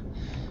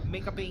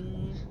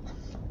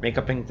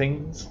Makeuping.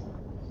 things.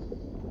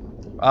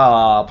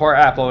 Ah, poor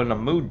Apple in a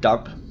mood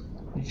dump.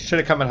 You should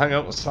have come and hung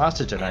out with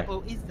Sausage tonight.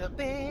 Apple is the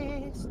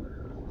best.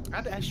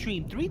 I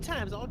streamed 3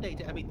 times all day.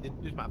 I mean, this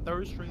is my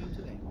 3rd stream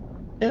today.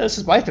 Yeah, this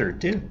is my 3rd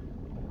too.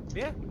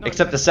 Yeah. No,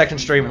 Except the 2nd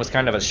stream was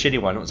kind of a shitty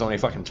one. It was only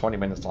fucking 20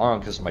 minutes long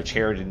because my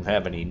chair didn't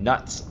have any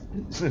nuts.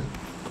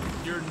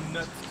 Your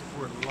nuts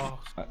were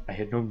lost. I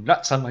had no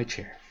nuts on my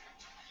chair.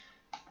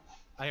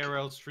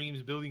 IRL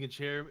streams building a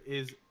chair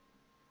is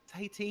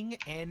exciting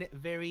and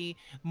very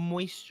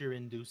moisture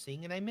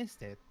inducing, and I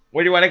missed it.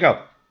 Where do you want to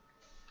go?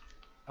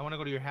 I want to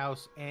go to your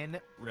house and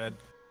Red.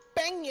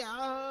 bang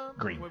ya.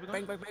 Green. Where we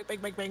Bang, going? bang, bang,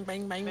 bang, bang,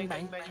 bang, bang,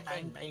 bang, bang,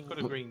 bang, bang. Go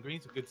to green.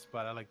 Green's a good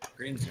spot. I like that.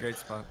 Green's a great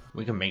spot.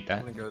 We can make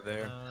I'm that. gonna go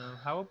there.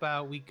 How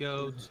about we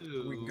go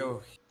to? We can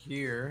go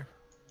here.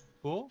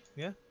 Cool.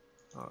 Yeah.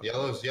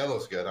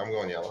 Yellow's good. I'm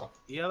going yellow.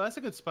 Yeah, that's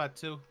a good spot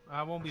too.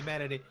 I won't be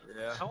mad at it.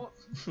 Yeah.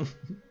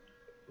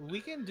 We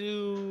can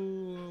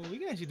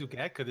actually do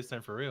Gatka this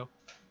time for real.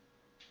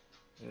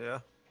 Yeah.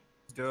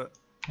 Let's do it.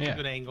 Yeah,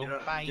 Good angle.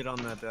 Bye. Get on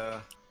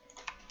that.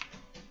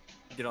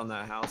 Get on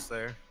that house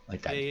there.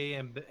 like Yeah, that.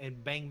 yeah,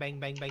 and bang, bang,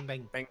 bang, bang,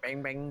 bang. Bang,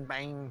 bang, bang,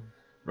 bang.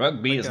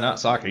 Rugby Like is a- not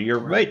soccer. You're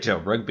right. right, Joe.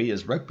 Rugby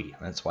is rugby.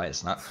 That's why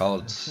it's not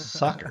called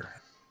soccer.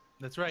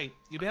 That's right.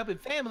 You'll be helping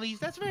families.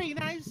 That's very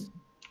nice.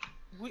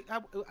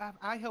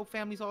 I help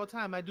families all the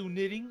time. I do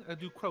knitting. I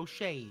do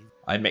crochet.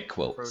 I make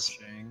quilts.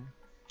 Crocheting.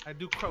 I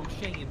do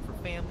crocheting for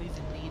families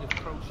in need of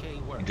crochet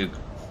work. You do,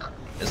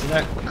 isn't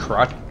that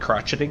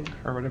crotcheting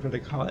or whatever they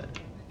call it?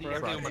 Yeah,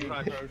 I do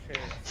my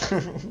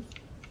crochet.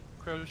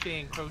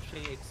 Crochet and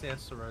crochet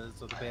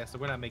accessories are the best. So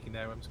we're not making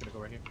that. I'm just gonna go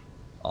right here.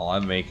 Oh,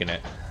 I'm making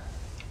it.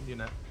 You're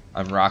not.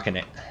 I'm rocking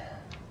it.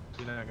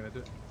 You're not gonna do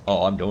it.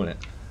 Oh, I'm doing it.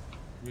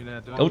 You're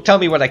not doing Don't it. tell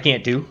me what I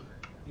can't do.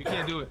 You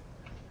can't do it.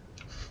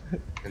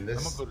 In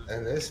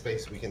this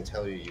space, we can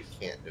tell you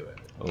can't do it.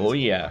 Oh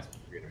yeah,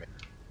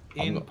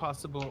 I'm go-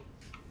 Impossible.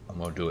 I'm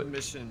gonna do it.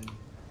 Mission.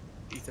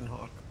 Ethan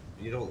Hawke.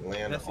 You don't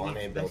land That's on a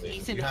Ethan, building.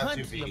 Ethan You have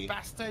Hunt, to you be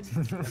bastard.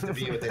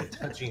 within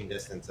touching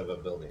distance of a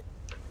building.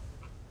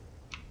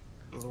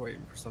 I was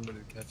waiting for somebody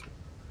to catch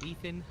it.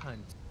 Ethan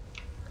Hunt.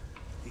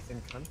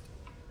 Ethan Cunt.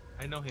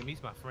 I know him.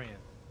 He's my friend.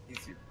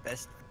 He's your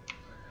best.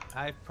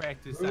 I've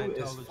practiced Who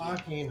is Scientology.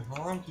 fucking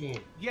honking?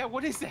 Yeah,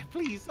 what is that?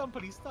 Please,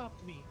 somebody stop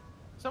me.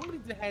 Somebody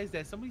that has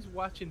that. Somebody's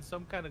watching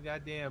some kind of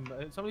goddamn.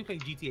 Somebody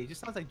playing GTA. It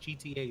just sounds like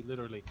GTA,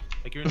 literally.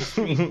 Like you're in the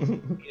street,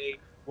 GTA,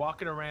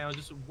 walking around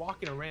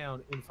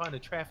in front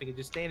of traffic and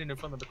just standing in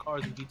front of the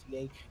cars in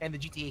GTA and the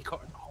GTA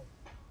car. Oh,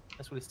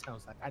 that's what it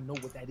sounds like. I know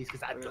what that is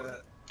because I Look do at it.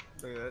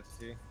 that. Look at that.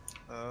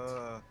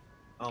 See.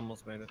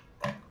 Almost made it.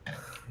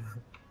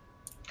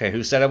 Okay,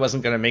 who said I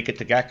wasn't gonna make it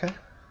to Gatka?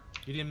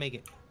 You didn't make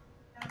it.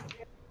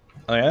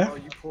 Oh yeah? Oh,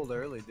 you pulled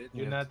early, didn't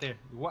you? You're not there.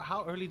 What?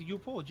 How early do you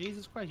pull?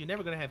 Jesus Christ! You're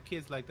never gonna have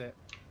kids like that.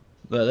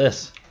 Look at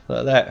this. Look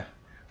at that.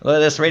 Look at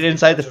this right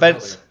inside the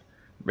fence.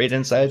 Right Did you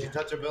inside.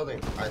 touch a building?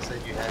 I said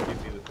you had to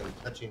be within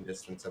touching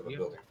distance of a Yeah.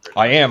 building.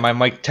 I am. I'm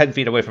like 10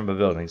 feet away from a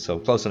building, so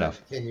close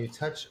enough. Can you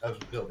touch a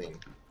building?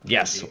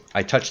 Yes,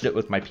 I touched it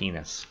with my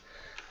penis.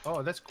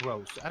 Oh, that's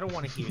gross. I don't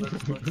want to hear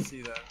it. Let's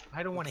see that.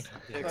 I don't want to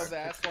hear So it.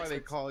 that's why they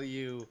call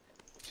you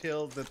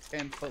Chill the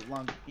 10-foot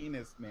long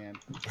penis man.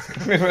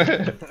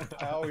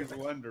 I always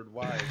wondered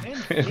why. And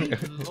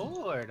please,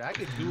 Lord, I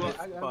could do it.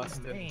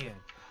 Busted. Man,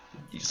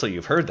 So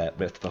you've heard that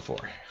myth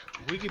before.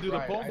 we could do the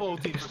Right, pole I-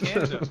 vaulting for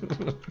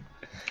Canada.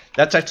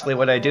 That's actually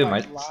what I do. My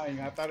Lying.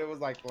 I thought it was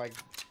like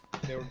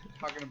they were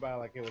talking about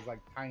like it was like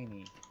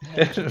tiny.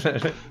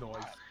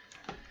 Noise.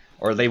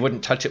 or they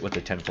wouldn't touch it with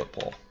a 10-foot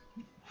pole.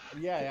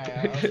 Yeah.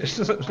 I was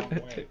thinking the wrong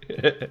way.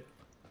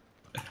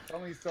 There's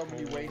only so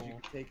many ways you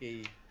can take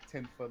a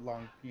 10-foot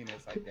long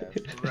penis, I guess.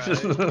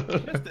 Just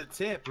a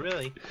tip,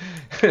 really.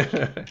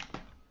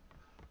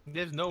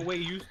 There's no way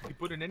you should be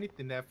putting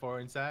anything that far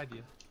inside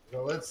you.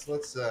 Well, let's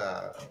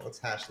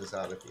hash this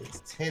out. If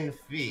it's 10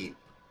 feet,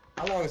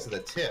 how long is the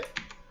tip?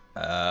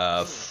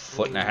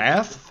 Foot and a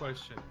Good question.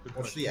 question. Good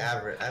What's question. the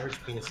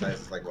average penis size?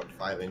 Is like what,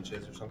 5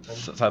 inches or something?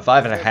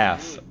 5 and a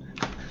half.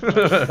 5 and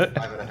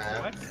a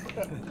half.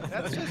 What?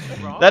 That's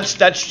just wrong.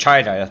 That's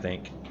China, I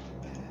think.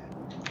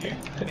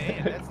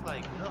 Man, that's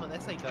like no,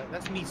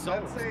 that's me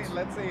so.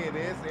 Let's say it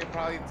is. It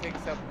probably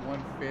takes up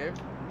 1/5.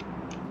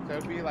 So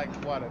it'd be like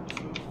what, a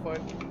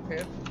 2-foot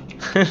tip,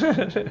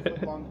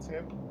 2-foot long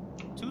tip.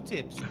 2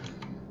 tips.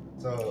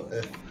 So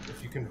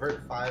if you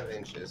convert 5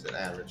 inches at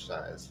average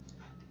size,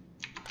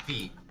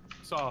 feet,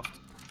 Soft.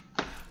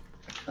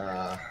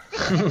 5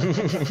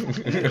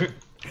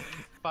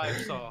 5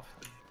 soft.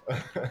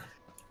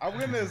 I'm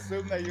gonna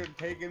assume that you're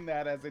taking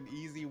that as an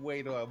easy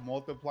way to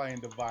multiply and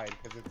divide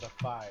because it's a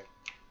 5.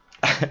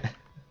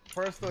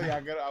 Personally,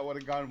 I would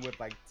have gone with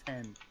like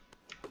 10,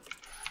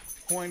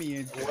 20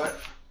 inches. What?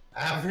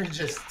 Average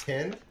is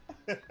 10?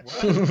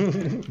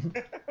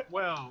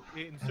 Well,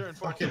 in certain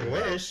parts of the Fucking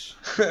world, wish.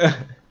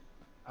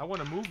 I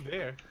want to move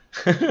there.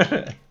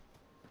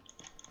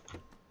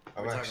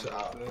 I'm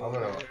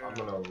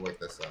gonna look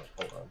this up.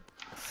 Hold on.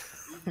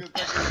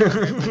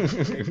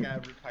 Fake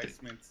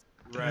advertisements.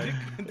 Right.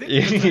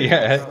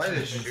 Yeah. Why did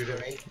you shoot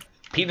at me?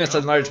 Penis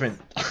enlargement.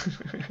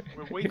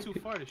 We're way too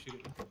far to shoot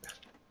it.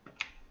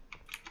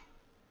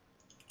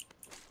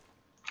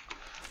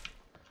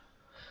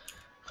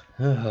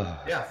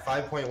 Yeah,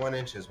 5.1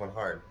 inches when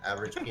hard.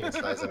 Average penis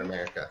size in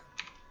America.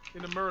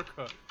 In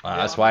America.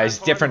 That's I'm why not it's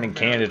part different of in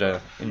America.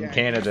 Canada. In Yeah,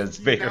 Canada, it's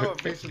he's bigger. now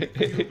officially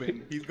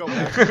Cuban. He's going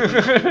back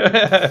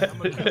to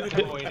I'm a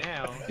Cuban boy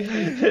now.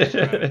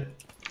 Right.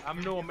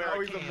 I'm no He's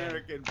always American.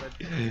 American, but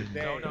today.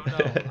 No.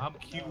 I'm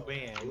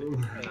Cuban.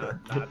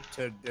 Not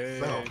today.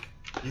 So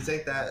you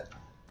take that,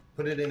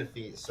 put it in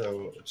feet.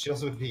 So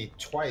shields would be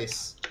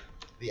twice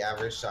the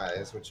average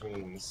size, which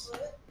means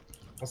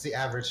what's the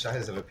average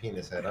size of a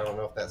penis head? I don't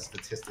know if that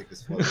statistic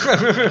is floating.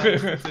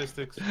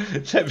 Statistics.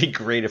 That'd be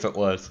great if it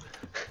was.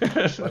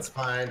 Let's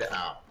find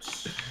out.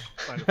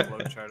 Find a flow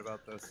chart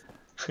about this.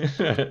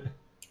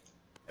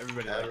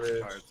 Everybody likes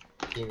Average charts.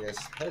 penis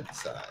head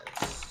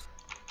size.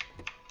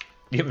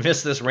 You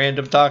missed this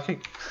random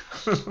talking?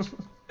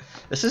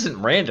 This isn't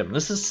random,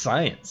 this is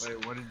science.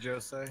 Wait, what did Joe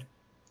say?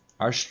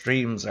 Our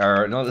streams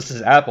are... No, this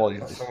is Apple.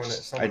 Someone I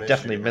is definitely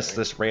shooting missed at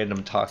me. this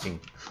random talking.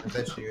 Is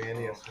that you,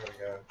 Andy? I swear to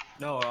God.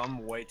 No,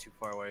 I'm way too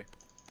far away.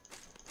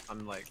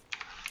 I'm like,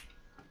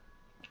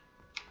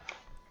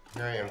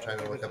 Here I am trying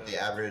to look up the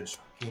average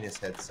penis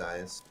head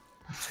size.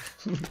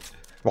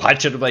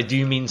 Watch it like, do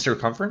you mean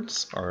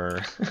circumference? Or...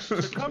 Yeah, he's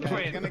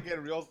Circumference. gonna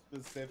get real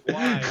specific.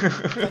 Why?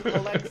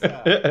 Like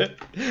Alexa.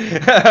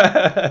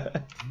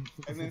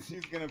 And then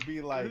she's gonna be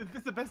like, This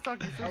is the best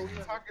talking. are we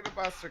talking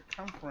about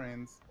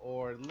circumference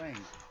or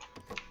length?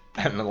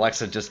 And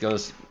Alexa just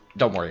goes,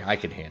 don't worry, I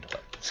can handle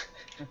it.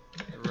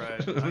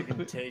 right, I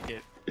can take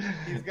it.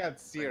 He's got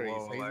Siri,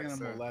 whoa, so he's Alexa,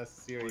 gonna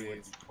molest Siri with please.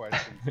 these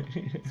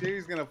questions.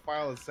 Siri's gonna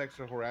file a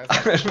sexual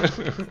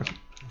harassment.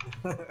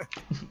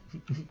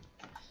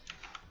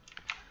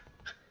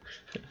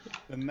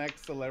 The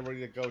next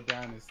celebrity to go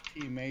down is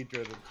T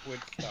Major, the Twitch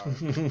star.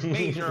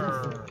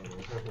 Major.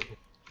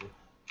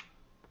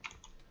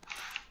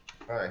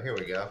 All right, here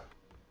we go.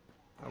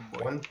 Oh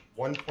boy.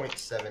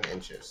 1.7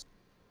 inches.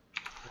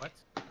 What?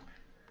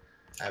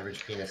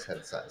 Average penis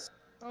head size.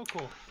 Oh,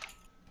 cool.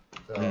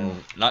 So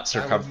Not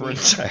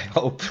circumference, I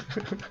hope.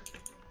 that's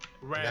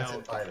Round.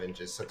 at 5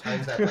 inches. So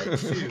times that by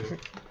 2,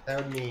 that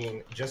would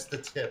mean just the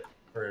tip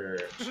for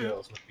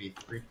chills would be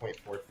 3.4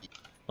 feet.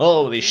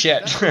 Holy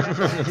shit.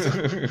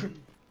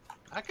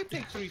 I could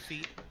take 3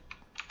 feet.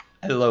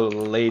 Hello, I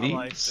like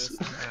ladies. this.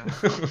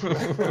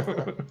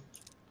 Yeah.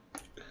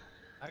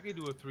 I could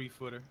do a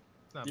 3-footer.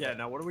 It's not Yeah, bad.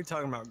 now what are we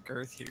talking about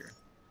girth here?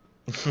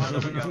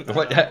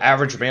 What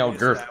average male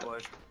girth?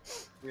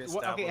 We Okay,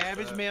 established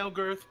average that. male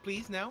girth,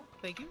 please. Now,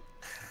 thank you.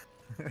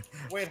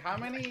 Wait, how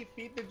many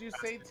feet did you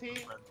say,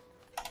 T?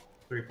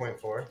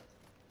 3.4.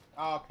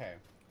 Oh, okay.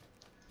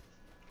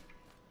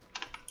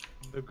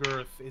 The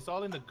girth. It's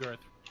all in the girth.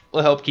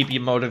 We'll help keep you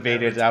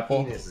motivated, Average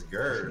Apple, penis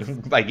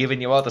girth. by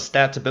giving you all the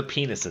stats about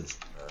penises.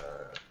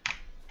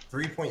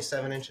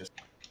 3.7 inches.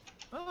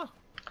 Oh,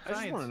 I just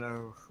science. want to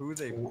know who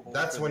they pulled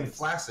That's for when these-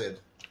 flaccid.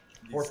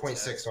 these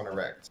 4.6 tests. on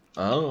erect.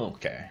 Oh,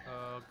 okay.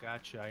 Oh,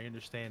 gotcha. I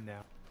understand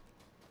now.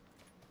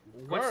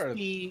 What's Girth.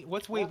 the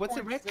what's erect?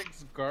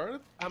 4.6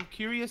 girth? I'm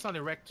curious on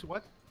erect.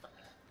 What?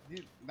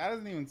 Dude, that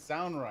doesn't even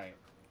sound right.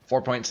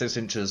 4.6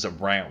 inches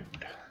around.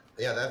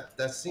 Yeah,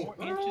 that's 4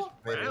 inches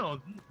maybe.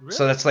 round. Really?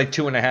 So that's like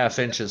 2.5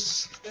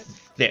 inches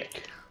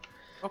thick.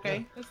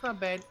 Okay, that's not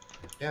bad.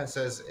 Yeah, it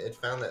says it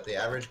found that the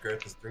average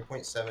girth is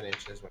 3.7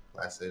 inches when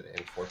flaccid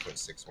and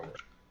 4.6 when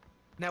erect.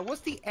 Now,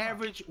 what's the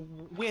average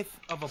width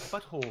of a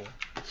butthole?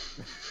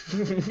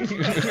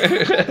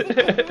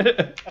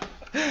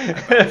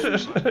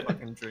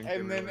 Fucking drink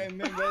And then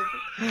everywhere.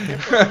 that's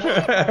different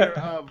order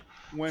of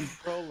when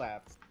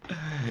prolapsed.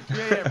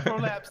 Yeah,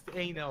 prolapsed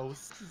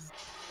anus.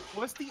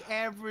 What's the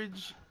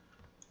average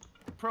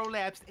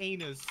prolapsed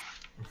anus?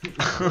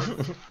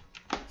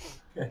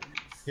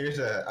 Here's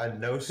a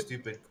no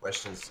stupid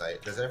question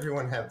site. Does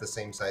everyone have the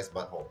same size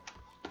butthole?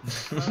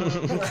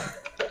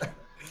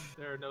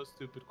 There are no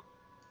stupid.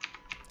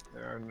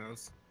 There are no.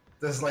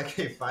 Does like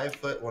a 5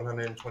 foot,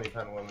 120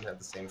 pound woman have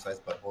the same size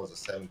butthole as a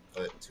 7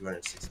 foot,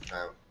 260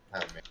 pound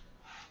man?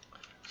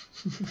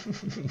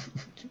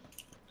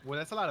 Well,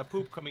 that's a lot of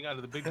poop coming out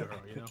of the big girl,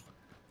 you know.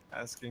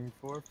 Asking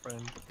for a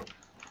friend.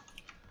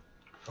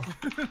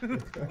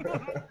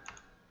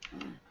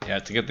 Yeah,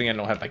 it's a good thing I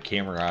don't have my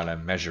camera on.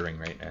 I'm measuring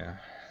right now.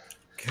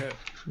 Good.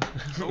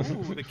 Oh,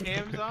 the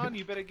cam's on.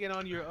 You better get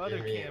on your other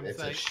I mean, cam it's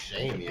a site.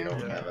 shame you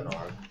don't have it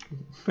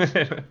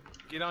on.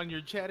 Get on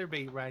your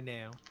chatterbait right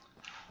now.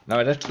 No,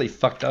 it actually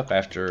fucked up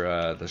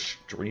after the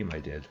stream I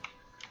did.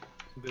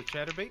 The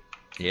chatterbait.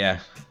 Yeah.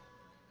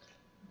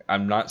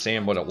 I'm not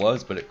saying what it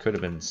was, but it could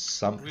have been We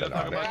something don't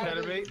talk on about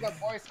it. chatterbait. It's a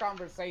voice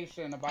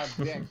conversation about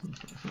dick.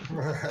 I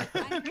heard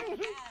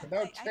that. No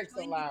Like, I chicks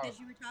joined allowed. because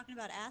you were talking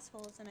about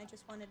assholes, and I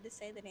just wanted to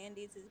say that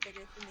Andy's is bigger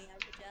than the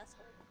average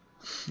asshole.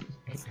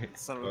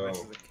 Son of a bitch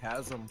is a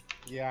chasm.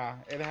 Yeah,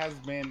 it has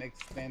been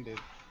extended.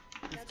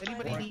 That's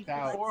Anybody why I need Worked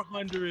out.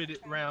 400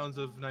 rounds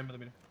of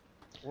 9mm?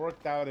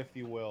 Worked out, if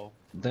you will.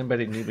 Does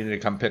anybody need me to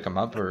come pick them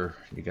up, or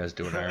you guys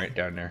doing alright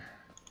down there?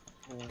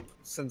 Well,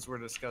 since we're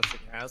discussing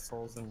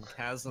assholes and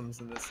chasms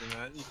and this and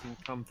that, you can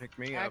come pick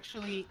me up.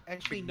 Actually,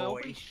 Big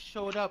nobody boy.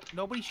 showed up.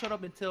 Nobody showed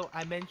up until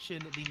I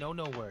mentioned the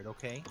no-no word.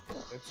 Okay.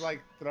 It's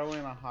like throwing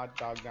a hot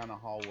dog down a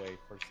hallway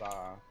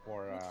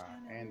for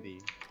Andy.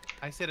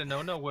 I said a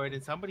no-no word,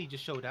 and somebody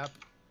just showed up.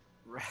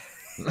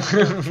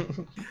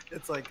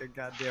 It's like a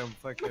goddamn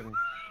fucking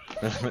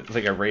It's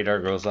like a radar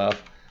goes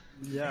off.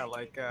 yeah,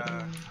 like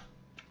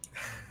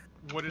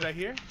What did I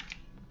hear?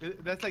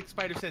 That's like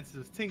spider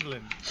senses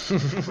tingling.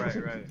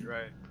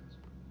 Right.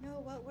 No,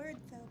 what word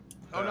though?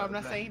 Oh no, I'm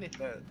not saying it.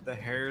 The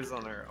hairs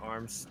on her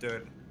arms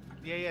stood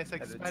Yeah, it's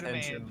like at Spider-Man.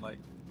 attention, like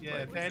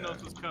Yeah,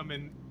 Thanos was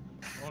coming.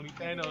 Only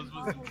Thanos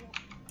was.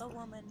 A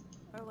woman,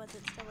 or was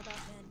it still about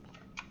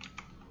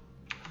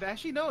men?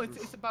 Actually, no.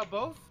 It's about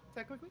both.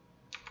 Technically,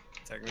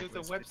 technically.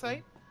 it's a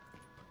website.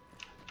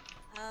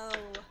 Oh.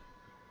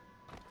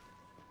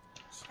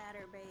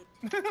 Chatterbait.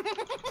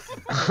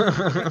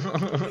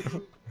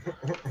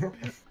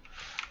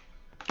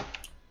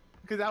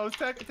 Because I was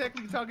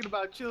technically talking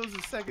about Chill's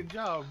second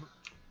job.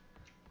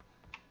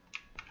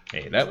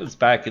 Hey, that was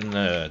back in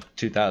the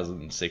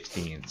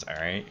 2016s, all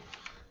right?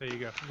 There you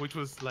go. Which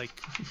was like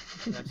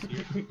last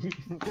year.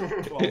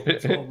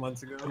 12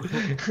 months ago.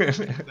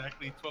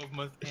 Exactly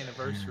 12-month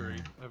anniversary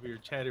of your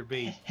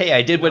Chatterbait. Hey,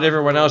 I did what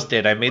everyone else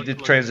did. I made the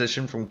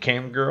transition from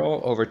cam girl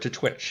over to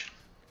Twitch.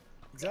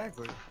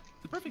 Exactly.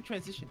 The perfect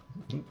transition.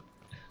 We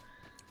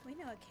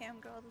know a cam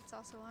girl that's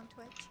also on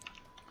Twitch.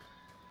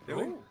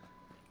 Really?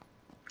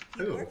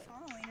 You Who? were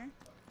following her.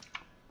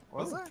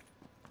 Was that?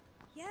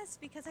 Yes,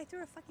 because I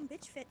threw a fucking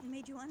bitch fit and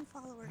made you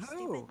unfollow her, No.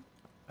 stupid.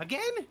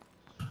 Again?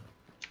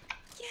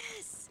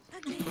 Yes!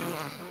 Again!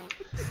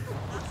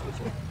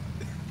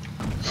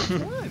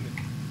 One.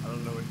 I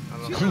don't know. I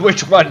don't know.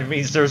 Which one? It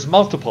means there's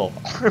multiple.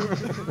 Which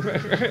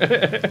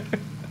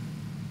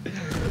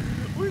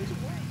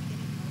one?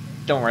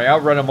 Don't worry, I'll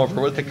run him over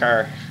with the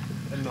car.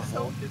 And the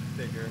hole gets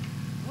bigger.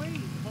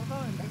 Wait, hold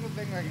on. That's the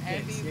thing, like,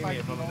 can't Andy's see me like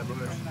if the I'm in the only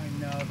bush. person I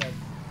know that's,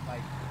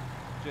 like,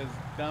 just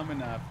dumb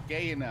enough,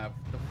 gay enough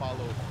to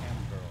follow a cam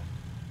girl.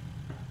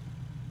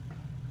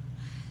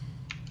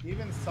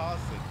 Even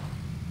Sausage,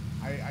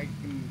 I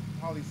can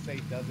probably say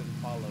doesn't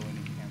follow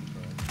any cam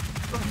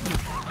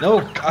girls. No,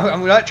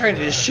 I'm not trying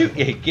to shoot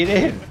you. Get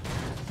in.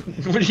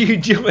 What are you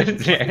doing,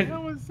 man?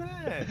 How was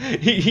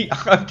that?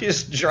 I'm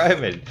just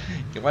driving.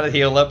 You want to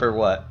heal up or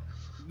what?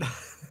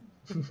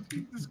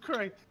 Jesus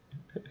Christ.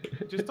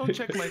 Just don't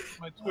check my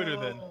Twitter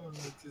then.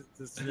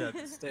 Just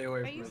stay away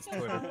Are from you his still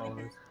Twitter following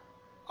followers.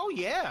 Oh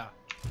yeah.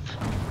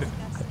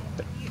 Disgusting.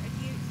 You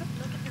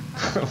look at her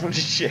profile. Holy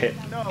shit.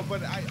 No,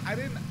 but I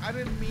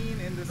didn't mean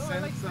in the No, I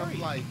like sense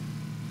furry.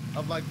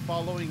 of like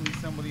following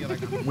somebody like.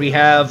 We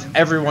have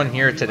everyone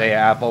here today,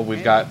 Apple.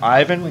 We've got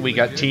Ivan, we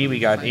got T, we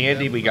got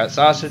Andy, we got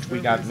Sausage, we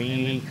got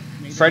me,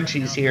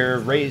 Frenchie's here,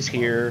 Ray's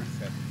here,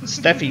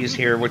 Steffi's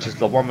here, which is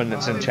the woman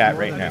that's in chat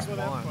right now.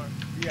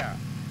 Yeah,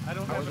 I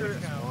don't I have was her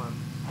just account. one.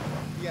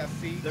 yeah.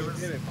 See, There you was-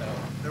 did it though.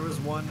 There was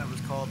one that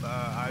was called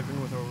Ivan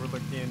with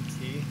overlooked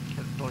DMT,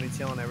 had a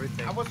ponytail and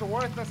everything. I was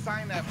worth the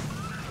sign up.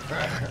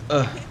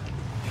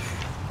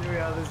 Get me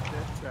out of this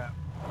death trap.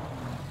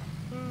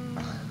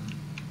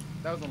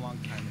 That was a long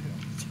time ago.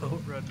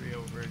 Don't run me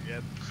over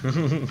again.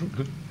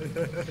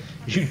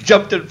 You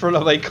jumped in front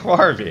of my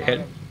car,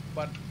 man.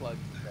 Butt plugs,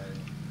 sorry.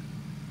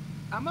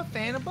 I'm a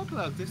fan of butt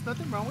plugs. There's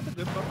nothing wrong with a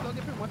good butt plug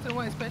every once in a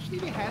while, especially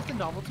if it has the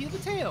novelty of the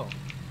tail.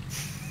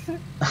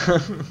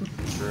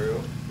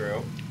 True.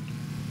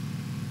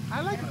 I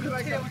like a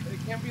good tail. It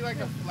can't be like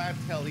a flat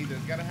tail either.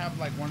 It's gotta have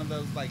like one of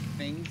those like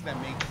things that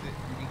makes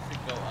it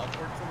go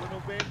upwards a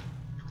little bit.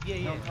 Yeah,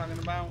 You know yeah. what I'm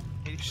talking about?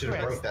 It's Should have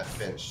correct. broke that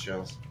fence,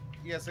 Chills.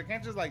 Yeah, so it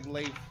can't just like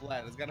lay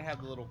flat. It's gotta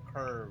have the little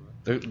curve.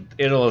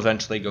 It'll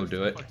eventually go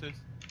do it.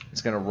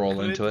 It's gonna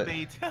roll into it.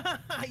 Clickbait.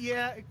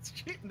 Yeah,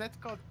 that's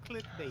called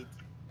clickbait.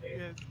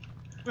 Yes.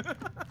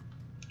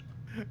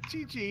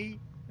 GG.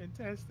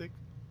 Fantastic.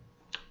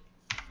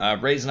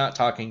 Ray's not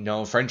talking.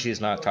 No,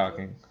 Frenchie's not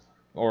talking.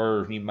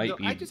 Or he might No,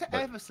 be. I just but-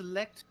 have a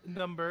select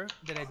number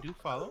that I do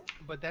follow,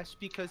 but that's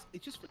because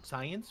it's just for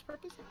science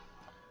purposes.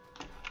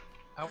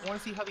 I want to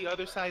see how the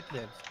other side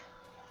lives.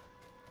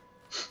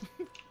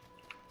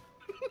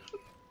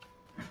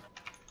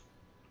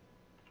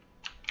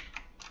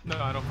 No,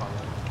 I don't follow.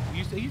 Are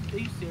you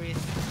serious?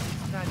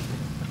 It's not even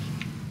a question.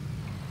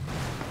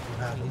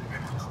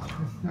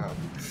 Oh,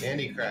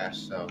 Andy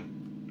crashed, so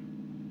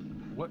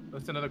What?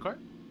 That's another card?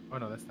 Oh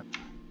no, that's not.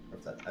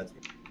 what's that? That's me.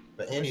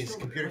 But Andy's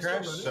computer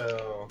crashed,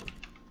 so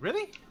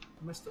Really?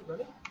 Am I still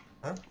running?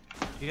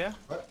 Yeah?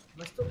 what?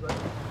 Am I still running?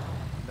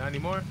 Not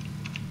anymore.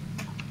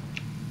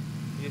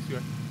 Yes, you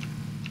are.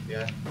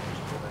 Yeah.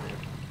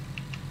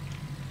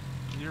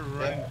 You're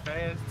running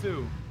fast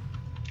too.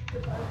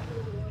 Look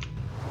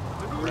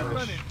at you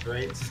running.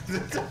 Straight.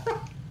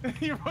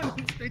 You're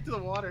running straight to the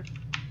water.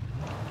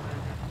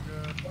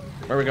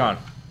 Where are we going?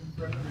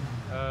 One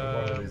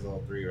of these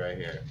little three right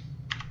here.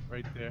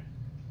 Right there.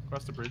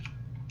 Across the bridge.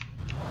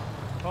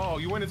 Oh,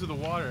 you went into the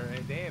water.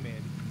 Hey, damn,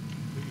 Andy.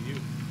 Look at you.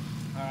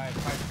 Alright,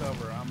 fight's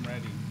over. I'm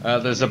ready.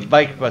 There's a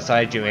bike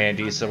beside you,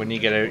 Andy, so when you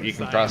get out, you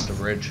can cross the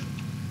bridge.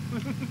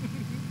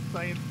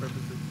 Science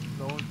purposes.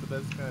 No one's the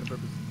best kind of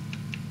purpose.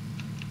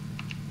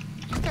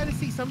 You just gotta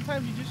see.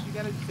 Sometimes you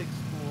gotta just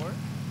explore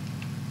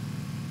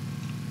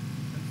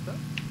and stuff.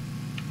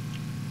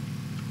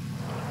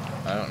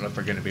 I don't know if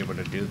we're gonna be able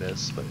to do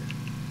this, but.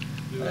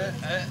 Do it.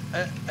 About left for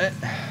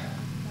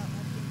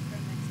a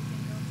Mexican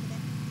girl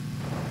today.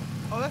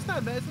 Oh, that's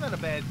not bad. It's not a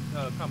bad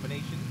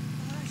combination.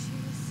 Oh, she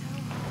was so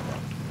hot.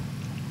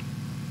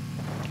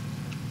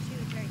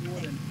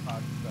 wouldn't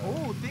talk so.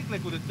 Oh, thick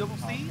like with a double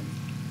C. Oh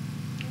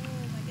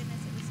my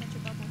goodness, it was such a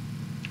bubble.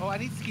 Oh, I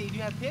need to skate. Do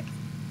you have pits?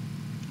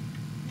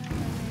 No,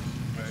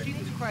 I wish.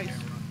 Jesus Christ.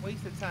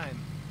 Waste of time.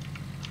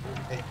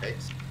 Hey,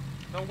 thanks.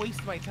 Don't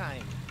waste my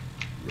time.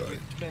 Right.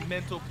 With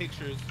mental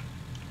pictures.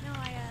 No,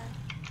 I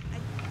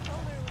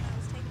told her when I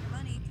was taking her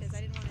money because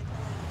I didn't want to tell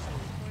her that she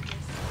was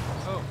gorgeous.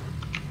 Oh.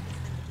 Because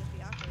then it'd just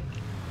be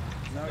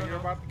awkward. No, you're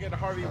about to get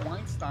Harvey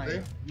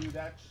Weinstein. Do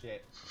that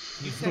shit.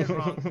 You said it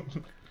wrong.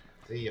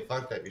 See, you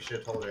fucked up. You should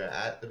have told her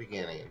at the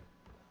beginning.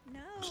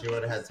 No. She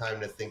would have had time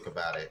to think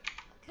about it.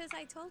 Because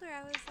I told her,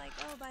 I was like,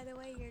 oh, by the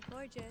way, you're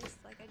gorgeous.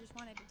 Like, I just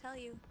wanted to tell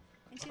you.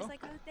 And she was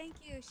like, oh, thank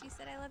you. She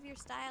said, I love your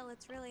style.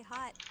 It's really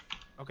hot.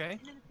 Okay.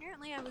 And then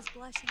apparently I was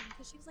blushing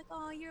because she was like,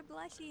 oh, you're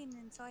blushing.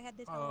 And so I had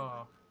to tell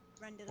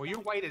her, run to the Well, you're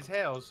back. white as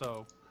hell,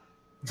 so.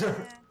 Yeah.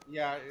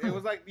 Yeah, it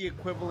was like the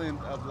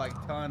equivalent of like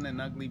telling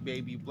an ugly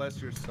baby,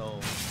 bless your soul.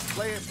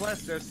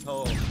 Bless their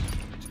soul,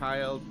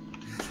 child.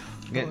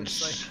 Getting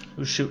it's like-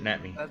 who's shooting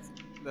at me?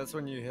 That's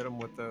when you hit him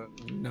with the.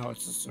 No,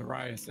 it's a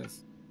psoriasis.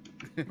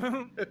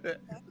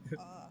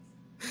 Off.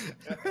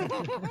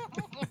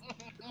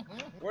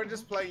 We're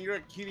just playing. You're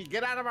a cutie.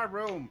 Get out of my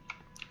room.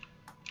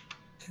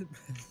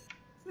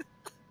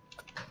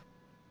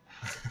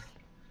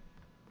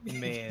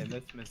 Man,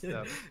 that's messed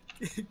up.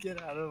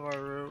 Get out of our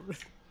room.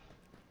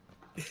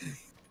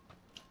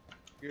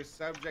 You're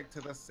subject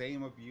to the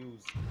same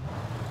abuse.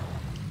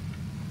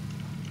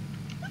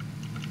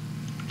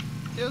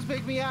 Just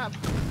pick me up.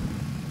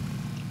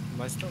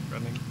 Am I still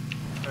running?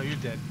 Oh, you're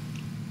dead.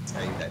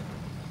 Are you dead?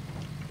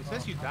 It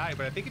says you died,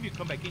 but I think if you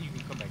come back in, you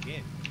can come back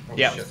in. Oh,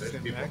 Yeah. shit, there's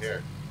people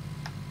here.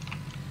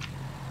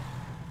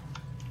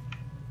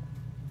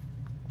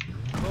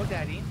 Go,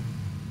 Daddy.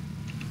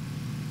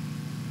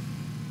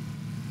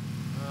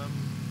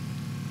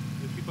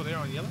 There's people there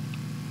on yellow.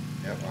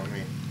 Yep, on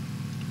me.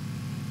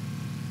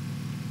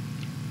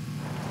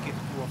 Get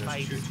to a There's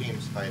fight. 2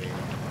 teams fighting.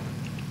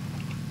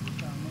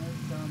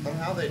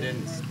 Somehow they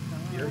didn't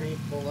hear me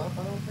pull up,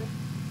 I don't think.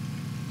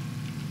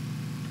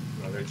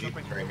 No, their Jeep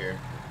is right here.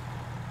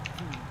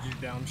 You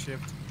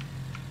downshift.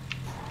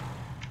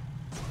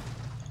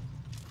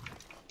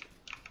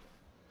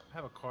 I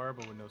have a car,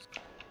 but with no.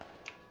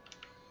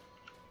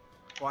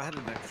 Well, I had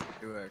an extra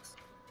 2x.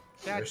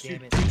 God There's damn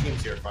 2 it.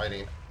 teams here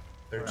fighting.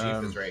 Their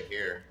Jeep is right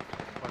here.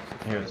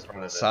 Here's in front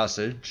of it.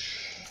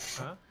 sausage.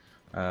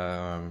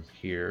 Huh?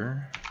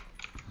 Here.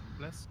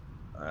 Bless?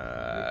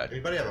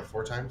 Anybody have a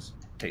 4 times?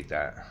 Take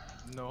that.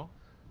 No.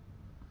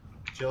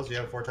 Chills, you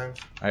have 4 times?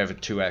 I have a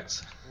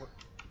 2x.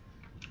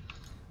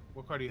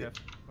 What car do you have?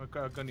 What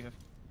gun do you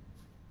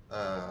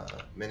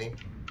have? Mini.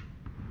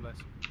 Bless.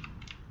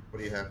 What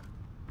do you have?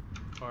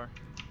 Car.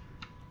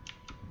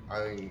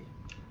 I mean,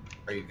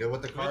 are you good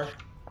with the car? Switch?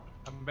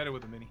 I'm better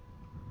with the mini.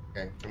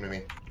 Okay, come to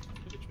me.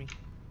 Switch me.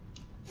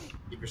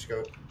 Keep your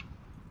scope.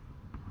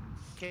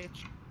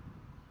 Catch.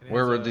 And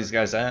Where there's were a these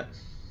guys at?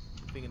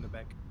 Thing in the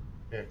back.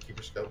 Here, keep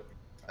your scope.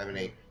 I have an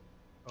 8.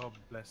 Oh,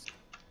 bless.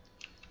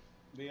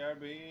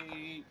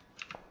 BRB.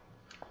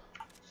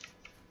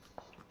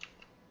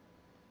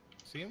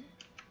 See him?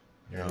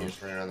 Yeah,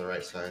 he's running on the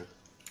right side.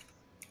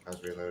 I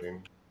was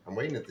reloading. I'm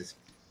waiting at this.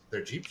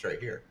 Their Jeep's right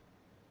here.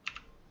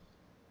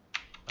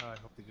 I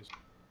hope they just.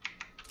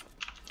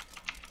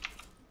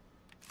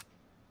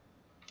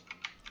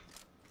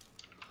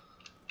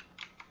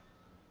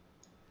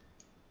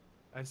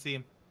 I see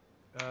him.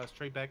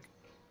 Straight back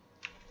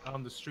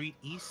on the street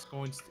east,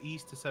 going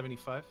east to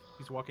 75.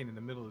 He's walking in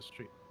the middle of the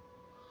street.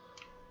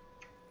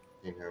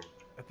 Seen him.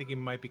 I think he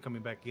might be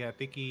coming back. Yeah, I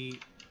think he.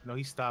 No,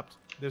 he stopped.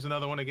 There's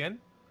another one again.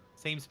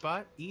 Same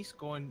spot, east,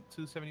 going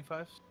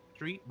 275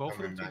 street. Both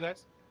Coming of them, two back.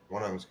 guys.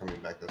 One of them's coming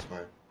back this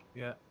way.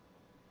 Yeah.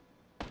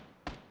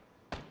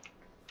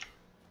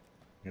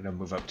 I'm gonna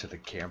move up to the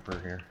camper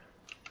here.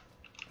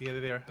 Yeah,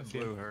 they're there. I see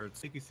Blue him. I hurts.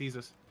 think he sees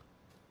us.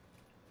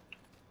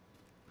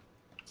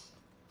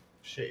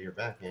 Shit, you're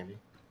back, Andy.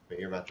 But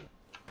you're about to.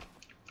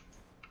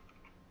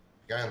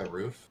 Guy on the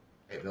roof.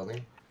 Hey,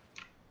 building.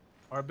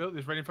 Our build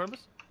is right in front of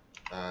us.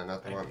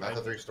 Not the one. Not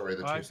the 3-story.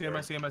 The 2-story. I see him.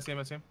 I see him. I see him.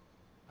 I see him.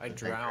 I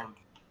drowned.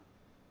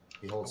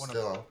 He holds I wanna-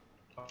 still.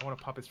 I want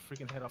to pop his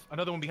freaking head off.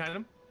 Another one behind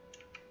him.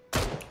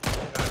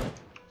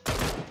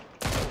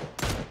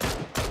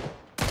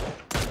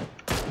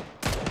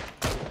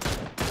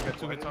 Got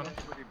 2 hits on him.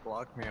 Somebody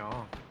blocked me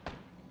off.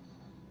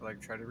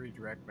 Like, try to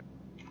redirect me.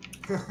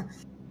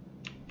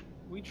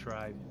 We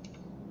tried.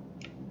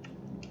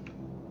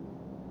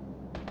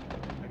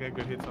 I got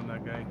good hits on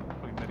that guy.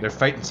 They're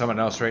fighting someone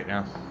else right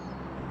now.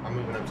 I'm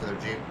moving up to their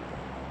Jeep.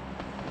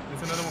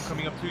 There's another one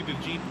coming up to the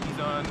Jeep. He's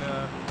on.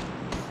 No,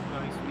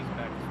 he's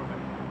back. He's far back.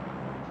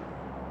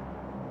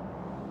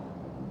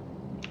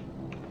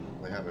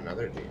 They have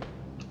another Jeep.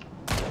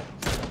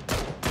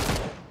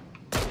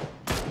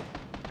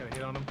 Got a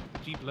hit on him.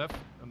 Jeep left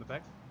on the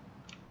back.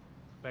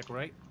 Back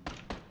right. I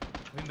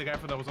think the guy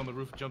that was on the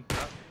roof jumped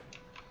out.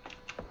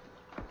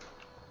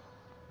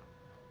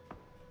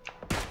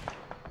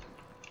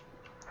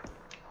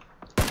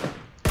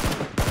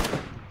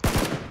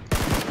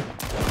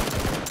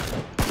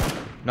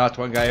 Knocked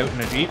one guy out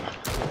in a Jeep.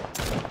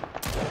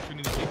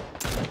 Shooting the Jeep.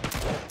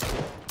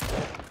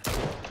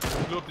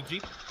 Blew up the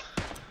Jeep.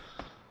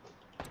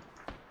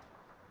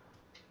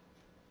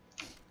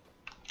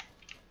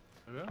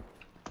 There we go.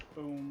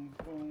 Boom,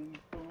 boom,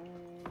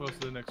 boom. Close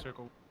to the next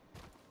circle.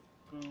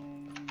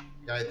 Boom.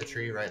 Guy at the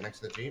tree right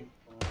next to the Jeep.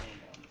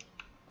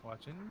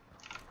 Watching.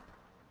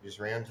 He just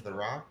ran to the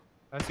rock.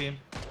 I see him.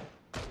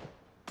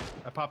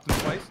 I popped him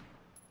twice.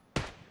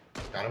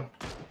 Got him.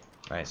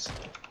 Nice.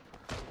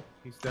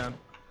 He's down.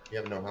 You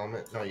have no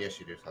helmet? No,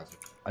 yes you do, Sausage.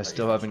 I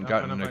still haven't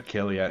gotten no, a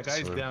kill yet. The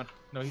guy's So. down.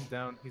 No, he's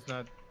down. He's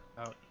not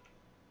out.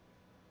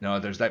 No,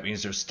 that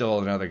means there's still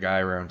another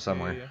guy around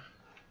somewhere.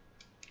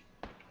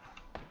 Yeah.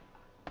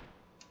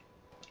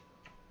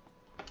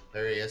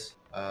 There he is.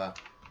 At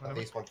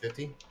least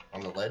 150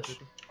 on the ledge,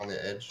 on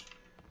the edge.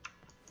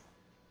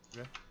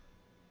 Okay.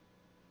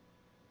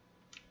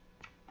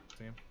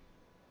 See him?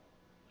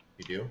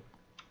 You do?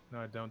 No,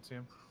 I don't see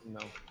him. No.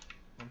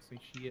 Don't see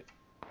shit.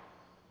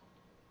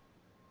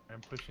 I'm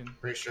pushing.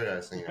 Pretty sure I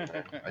was thinking of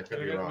that. I could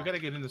be wrong. We gotta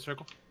get in the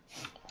circle.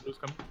 Who's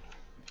coming?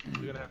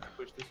 We're gonna have to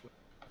push this way.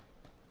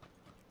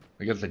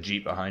 We got the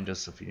Jeep behind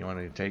us if you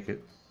wanted to take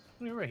it.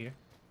 We're right here.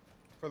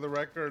 For the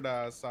record,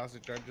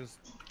 Sausage,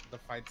 the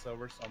fight's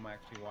over, so I'm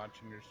actually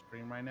watching your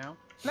stream right now.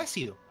 Bless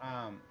you.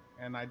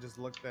 And I just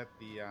looked at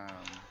the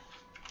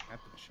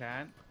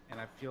chat,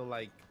 and I feel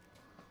like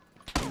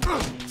I'm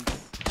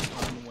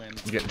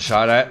getting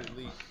shot at.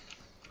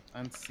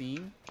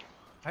 Unseen.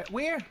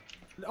 Where?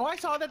 Oh, I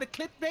saw that the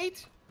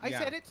clickbait. I Yeah.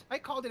 said it. I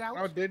called it out.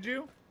 Oh, did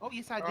you? Oh,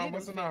 yes, I did. Oh, I It was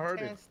must have not heard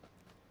it. fantastic.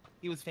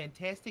 It was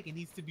fantastic. It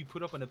needs to be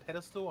put up on a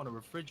pedestal on a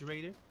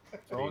refrigerator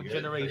for Are all you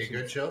good? Are you generations.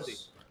 good,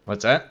 Chills?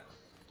 What's that?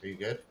 Are you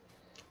good?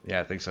 Yeah,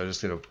 I think so. I'm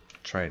just gonna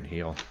try and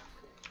heal.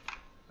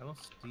 I don't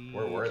see.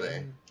 Where were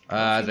they?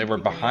 They were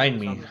behind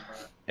me.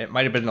 It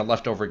might have been the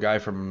leftover guy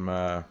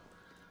from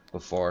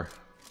before.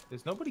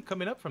 There's nobody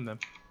coming up from them.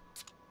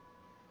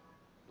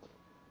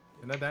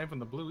 They're not dying from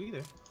the blue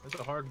either. That's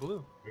a hard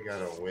blue. We got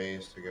a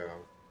ways to go.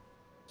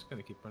 Just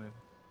gonna keep running.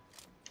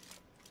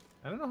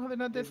 I don't know how they're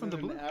not dead Is from it the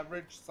blue. an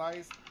average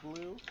size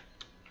blue?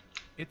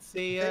 It's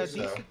a think so.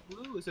 decent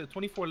blue. It's a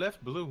 24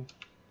 left blue.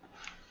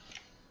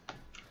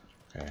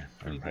 Okay,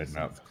 Pretty I'm heading decent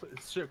up.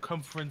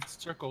 circumference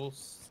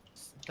circles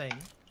thing.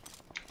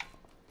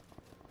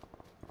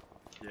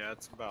 Yeah,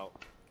 it's about,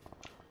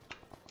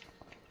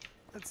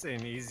 I'd say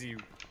an easy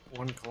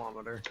 1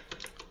 kilometer.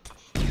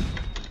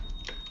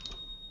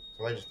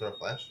 Somebody just throw a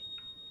flash?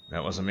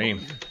 That wasn't me.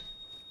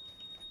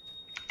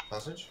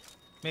 Sausage?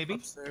 Maybe.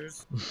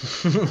 Upstairs. I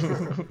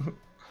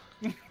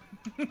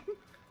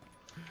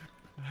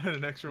had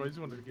an extra one. I just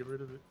wanted to get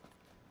rid of it.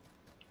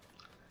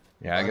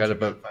 Yeah, I got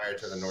about. Fire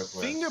to the northwest.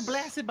 Finger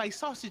blasted by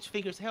sausage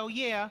fingers. Hell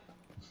yeah.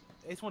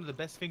 It's one of the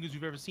best fingers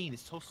you've ever seen.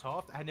 It's so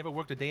soft. I never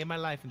worked a day in my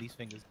life in these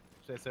fingers,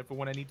 except for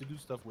when I need to do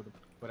stuff with them.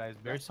 But it's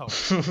very soft.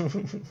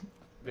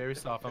 Very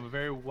soft. I'm a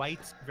very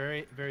white,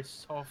 very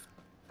soft,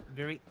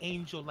 very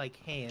angel-like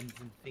hands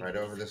and fingers.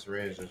 Right over this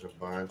ridge, there's a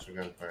bunch of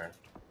gunfire.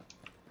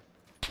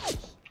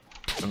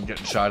 I'm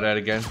getting shot at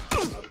again.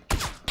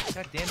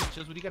 God damn it,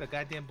 Chills. What, you got a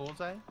goddamn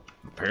bullseye?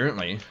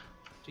 Apparently.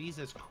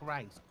 Jesus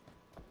Christ.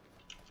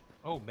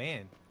 Oh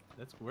man,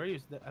 that's where you.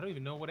 I don't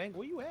even know what angle.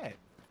 Where you at?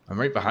 I'm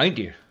right behind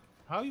you.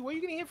 Where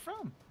you getting hit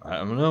from? I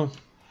don't know.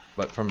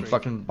 But from Crazy.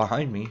 fucking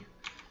behind me.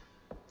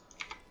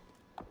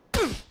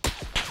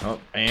 Oh,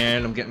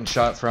 and I'm getting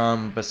shot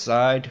from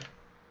beside. This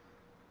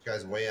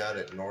guy's way out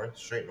at north,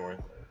 straight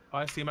north. Oh,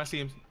 I see him. I see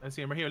him. I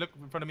see him right here. Look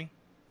in front of me.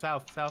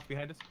 South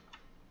behind us.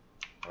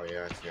 Oh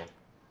yeah, I see him.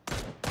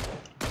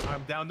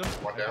 I'm downed him.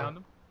 One I down. downed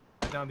him.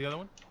 I downed the other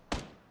one.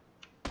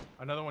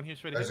 Another one here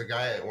straight There's a ahead.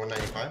 guy at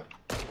 195.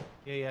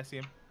 Yeah, I see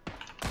him. I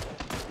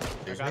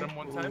Excuse got me? him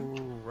one time.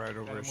 Ooh, right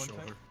over Got his him one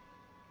shoulder. time.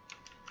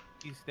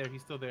 He's there.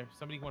 He's still there.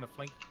 Somebody want to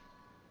flank?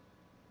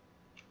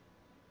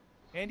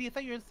 Andy, I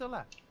thought you were still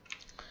alive.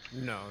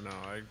 No,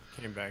 I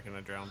came back and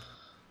I drowned.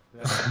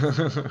 Yeah.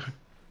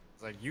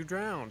 It's like, you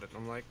drowned. And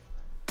I'm like,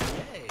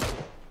 Yay.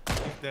 He's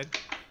dead.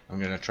 I'm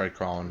gonna try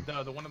crawling.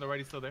 The one on the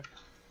right is still there.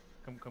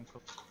 Come close.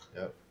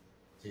 Yep.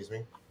 Excuse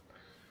me.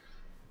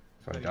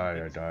 If I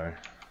die, I die.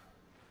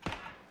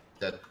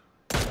 Dead.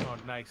 Oh,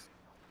 nice.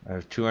 I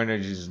have 2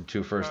 energies and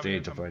 2 first Come,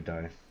 aids come. if I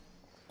die.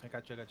 I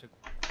got you.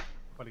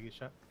 Probably get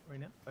shot right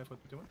now. 5 4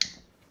 3 2 1.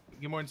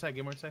 Get more inside.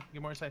 Get more inside.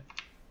 Get more inside.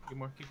 Get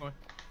more. Keep going.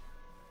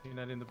 You're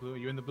not in the blue. Are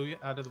you in the blue yet?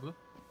 Out of the blue?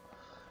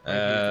 Give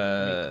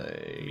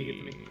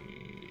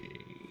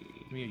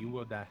me. You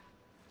will die.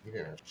 You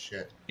didn't have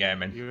shit. Yeah,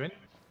 man. You're in?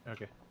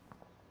 Okay.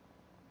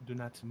 Do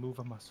not move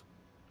a muscle.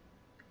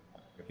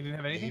 You didn't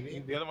have anything? Maybe.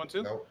 The other one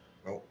too? Nope.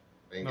 Nope.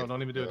 They didn't No, get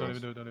don't even do the it. Don't others.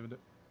 even do it. Don't even do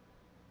it.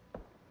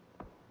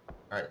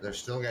 Alright, there's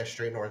still guys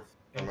straight north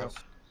from Yeah, us.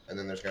 And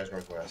then there's guys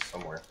northwest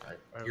somewhere. I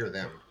Alright, hear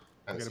them.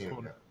 I We haven't gotta seen them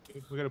pull. yet.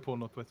 We gotta pull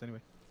northwest anyway.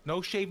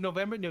 No shave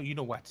November. No, you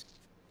know what?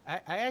 I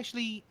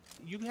actually,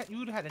 you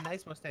would have had a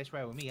nice mustache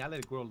right with me. I let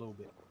it grow a little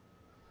bit.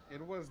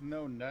 It was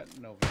no nut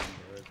November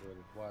is what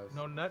it was.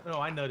 No nut. No,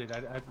 I nutted.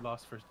 I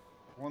lost first.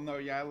 Well, no,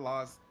 yeah, I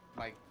lost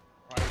like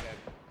probably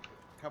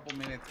a couple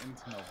minutes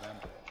into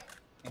November.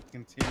 and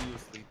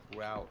continuously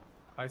throughout.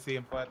 I see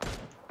him. But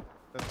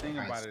the thing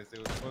Nice. about it is, it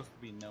was supposed to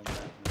be no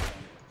nothing.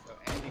 So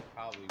Andy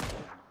probably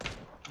won.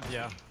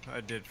 Yeah,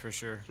 I did for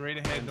sure. Straight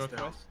ahead, Hands down.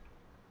 northwest.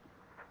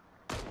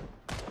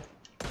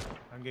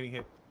 I'm getting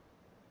hit.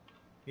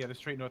 Yeah, they're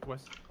straight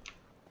northwest.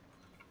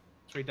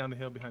 Straight down the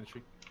hill behind the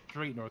tree.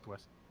 Straight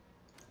northwest.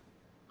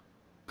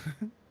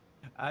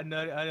 I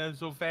know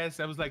so fast.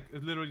 I was like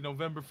literally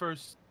November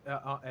 1st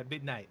at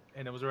midnight,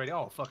 and it was already.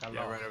 Oh fuck! I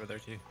Yeah, lost. right over there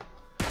too.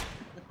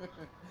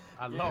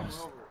 I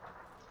lost.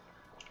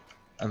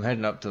 I'm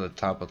heading up to the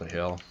top of the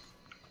hill.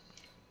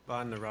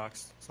 Behind the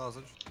rocks.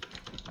 Sausage.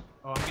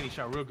 Oh, I'm getting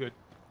shot real good.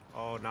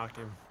 Oh, knocked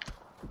him.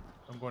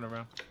 I'm going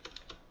around.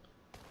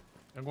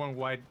 I'm going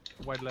wide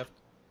left,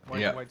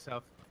 Yeah. wide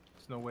south.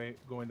 There's no way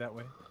going that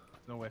way.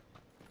 No way.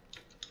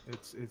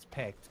 It's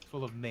packed,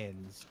 full of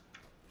men's.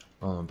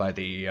 Oh, by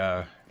the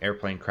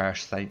airplane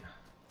crash site.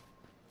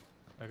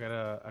 I got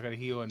a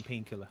heal and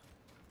painkiller.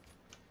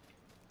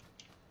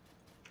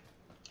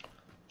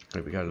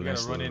 Okay, we got a We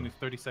nice gotta run little, in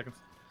 30 seconds.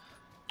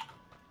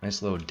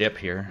 nice little dip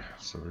here,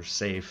 so we're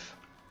safe.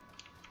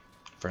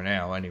 For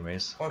now,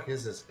 anyways. Fuck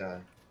is this guy?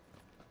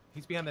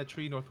 He's behind that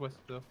tree northwest,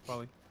 though,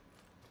 probably.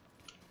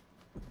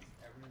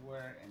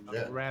 Everywhere and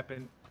Yeah.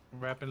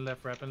 Rapping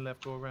left,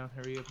 go around.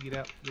 Hurry up, get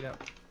out.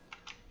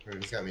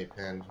 He's got me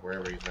pinned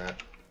wherever he's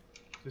at.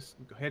 Just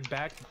head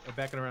back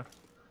and around.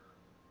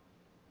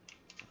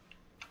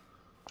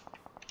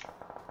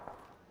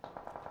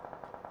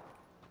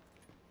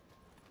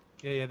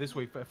 Yeah, this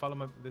way.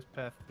 Follow this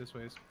path. This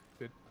way is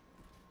good.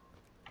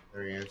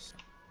 There he is.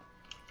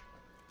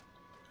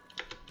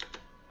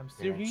 I'm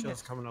still here.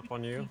 Shield's coming up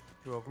on you.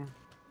 Two of them.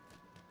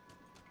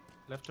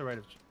 Left or right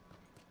of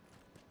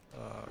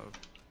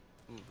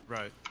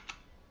Right.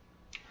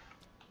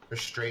 They're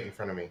straight in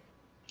front of me.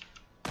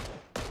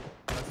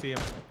 I see him.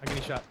 I'm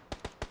getting shot.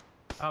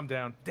 I'm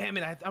down. Damn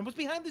it! I was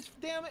behind this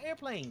damn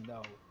airplane,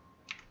 though.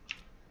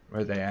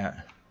 Where are they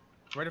at?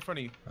 Right in front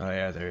of you. Oh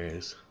yeah, there he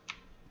is.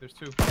 There's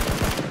two.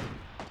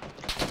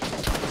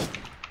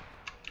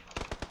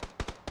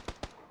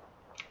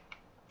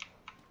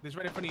 There's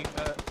right in front of you.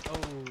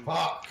 Oh.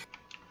 Fuck!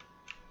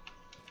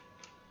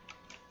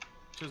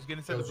 Just get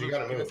inside the Chills, blue. you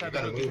gotta Get move, inside you the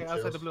gotta blue. Get move,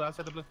 outside the Chills. blue.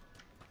 Outside the blue.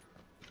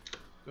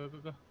 Go.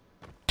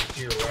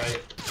 To your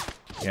right.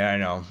 Yeah, I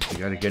know. You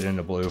gotta get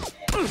into blue.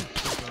 Don't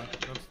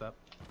stop.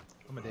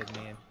 I'm a dead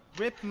man.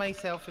 Rip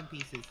myself in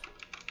pieces.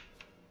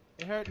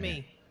 It hurt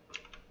me.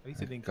 At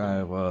least it didn't Guy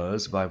come.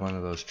 was by one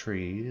of those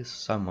trees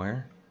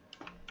somewhere.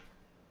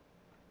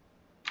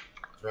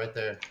 It's right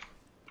there.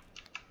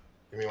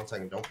 Give me 1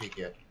 second. Don't peek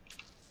yet.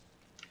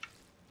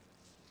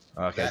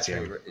 Okay, That see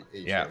him. tree,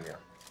 Yeah.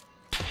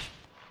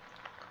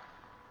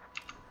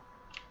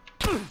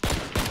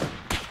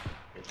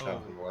 Good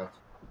shot from the left.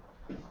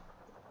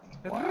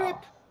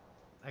 Rip.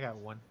 I got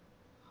one.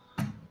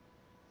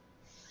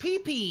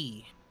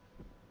 PP.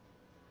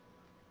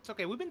 It's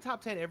okay. We've been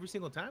top 10 every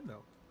single time,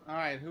 though. all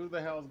right, who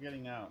the hell's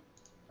getting out?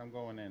 I'm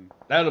going in.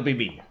 That'll be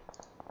me.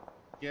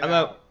 Get I'm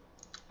out.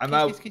 I'm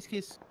out.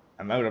 Kiss.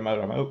 I'm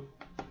out.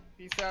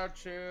 Peace out,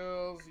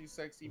 Chills. You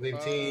sexy Big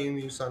fuck. team,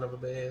 you son of a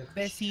bitch.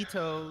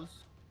 Besitos.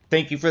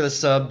 Thank you for the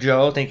sub,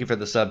 Joe. Thank you for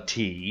the sub,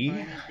 T.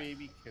 Tiny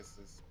baby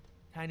kisses.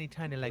 Tiny,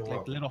 You're like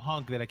welcome. little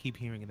honk that I keep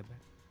hearing in the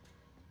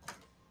back.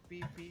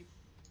 Beep beep.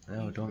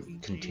 No,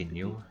 don't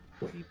continue.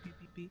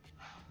 Beep.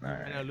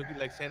 Alright. And I look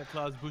like Santa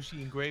Claus,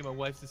 bushy and gray. My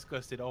wife's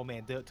disgusted. Oh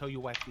man, tell your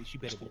wife that she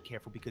better be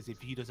careful because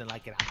if he doesn't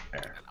like it,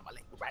 I'm gonna let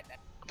you ride that.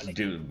 I'm gonna let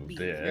you Do be.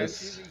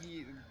 this.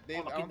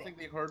 I don't think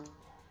they heard.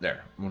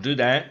 There. We'll do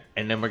that,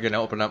 and then we're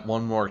gonna open up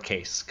one more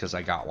case because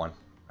I got one.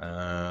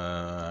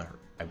 I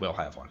will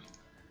have one.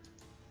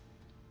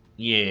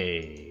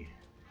 Yay!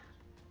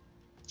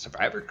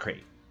 Survivor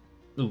crate.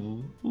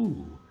 Ooh.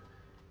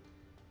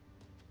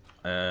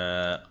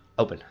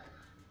 Open.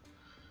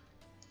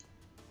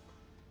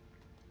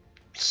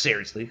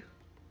 Seriously.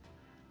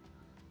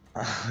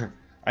 I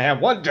have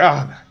one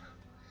job.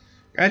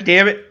 God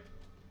damn it.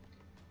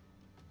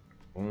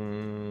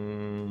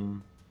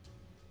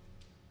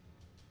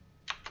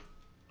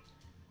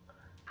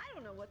 I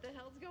don't know what the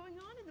hell's going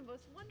on in the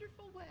most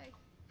wonderful way.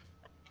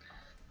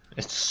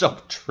 It's so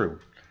true.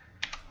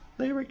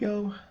 There we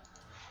go.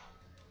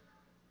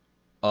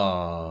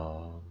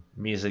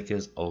 Music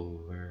is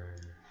over.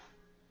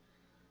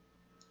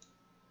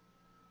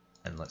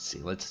 And let's see,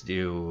 let's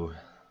do...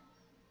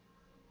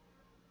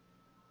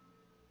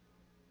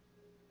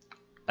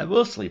 I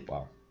will sleep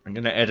well. I'm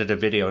gonna edit a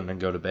video and then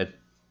go to bed.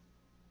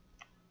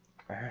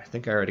 I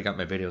think I already got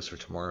my videos for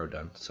tomorrow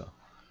done, so...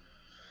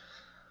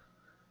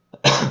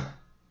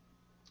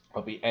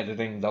 I'll be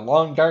editing The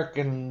Long Dark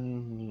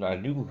and a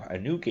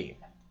new game.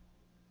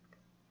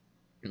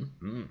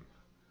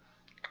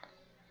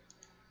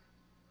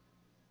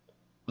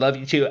 Love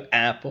you too,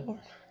 Apple.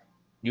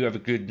 You have a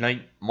good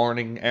night,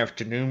 morning,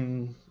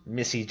 afternoon,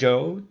 Missy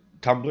Joe.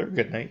 Tumblr,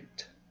 good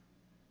night.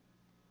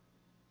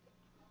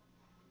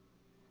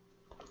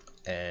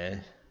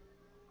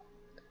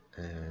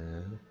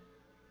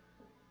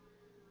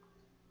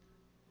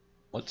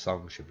 What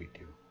song should we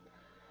do?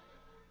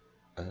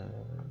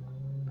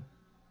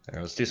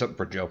 There, let's do something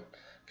for Joe,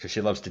 because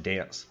she loves to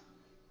dance.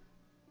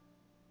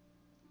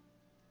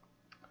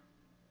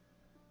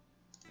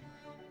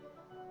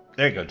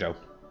 There you go, Joe.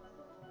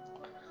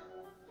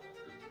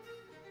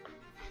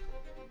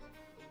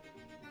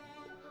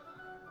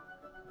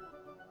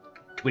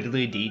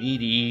 Twiddly dee dee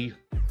dee.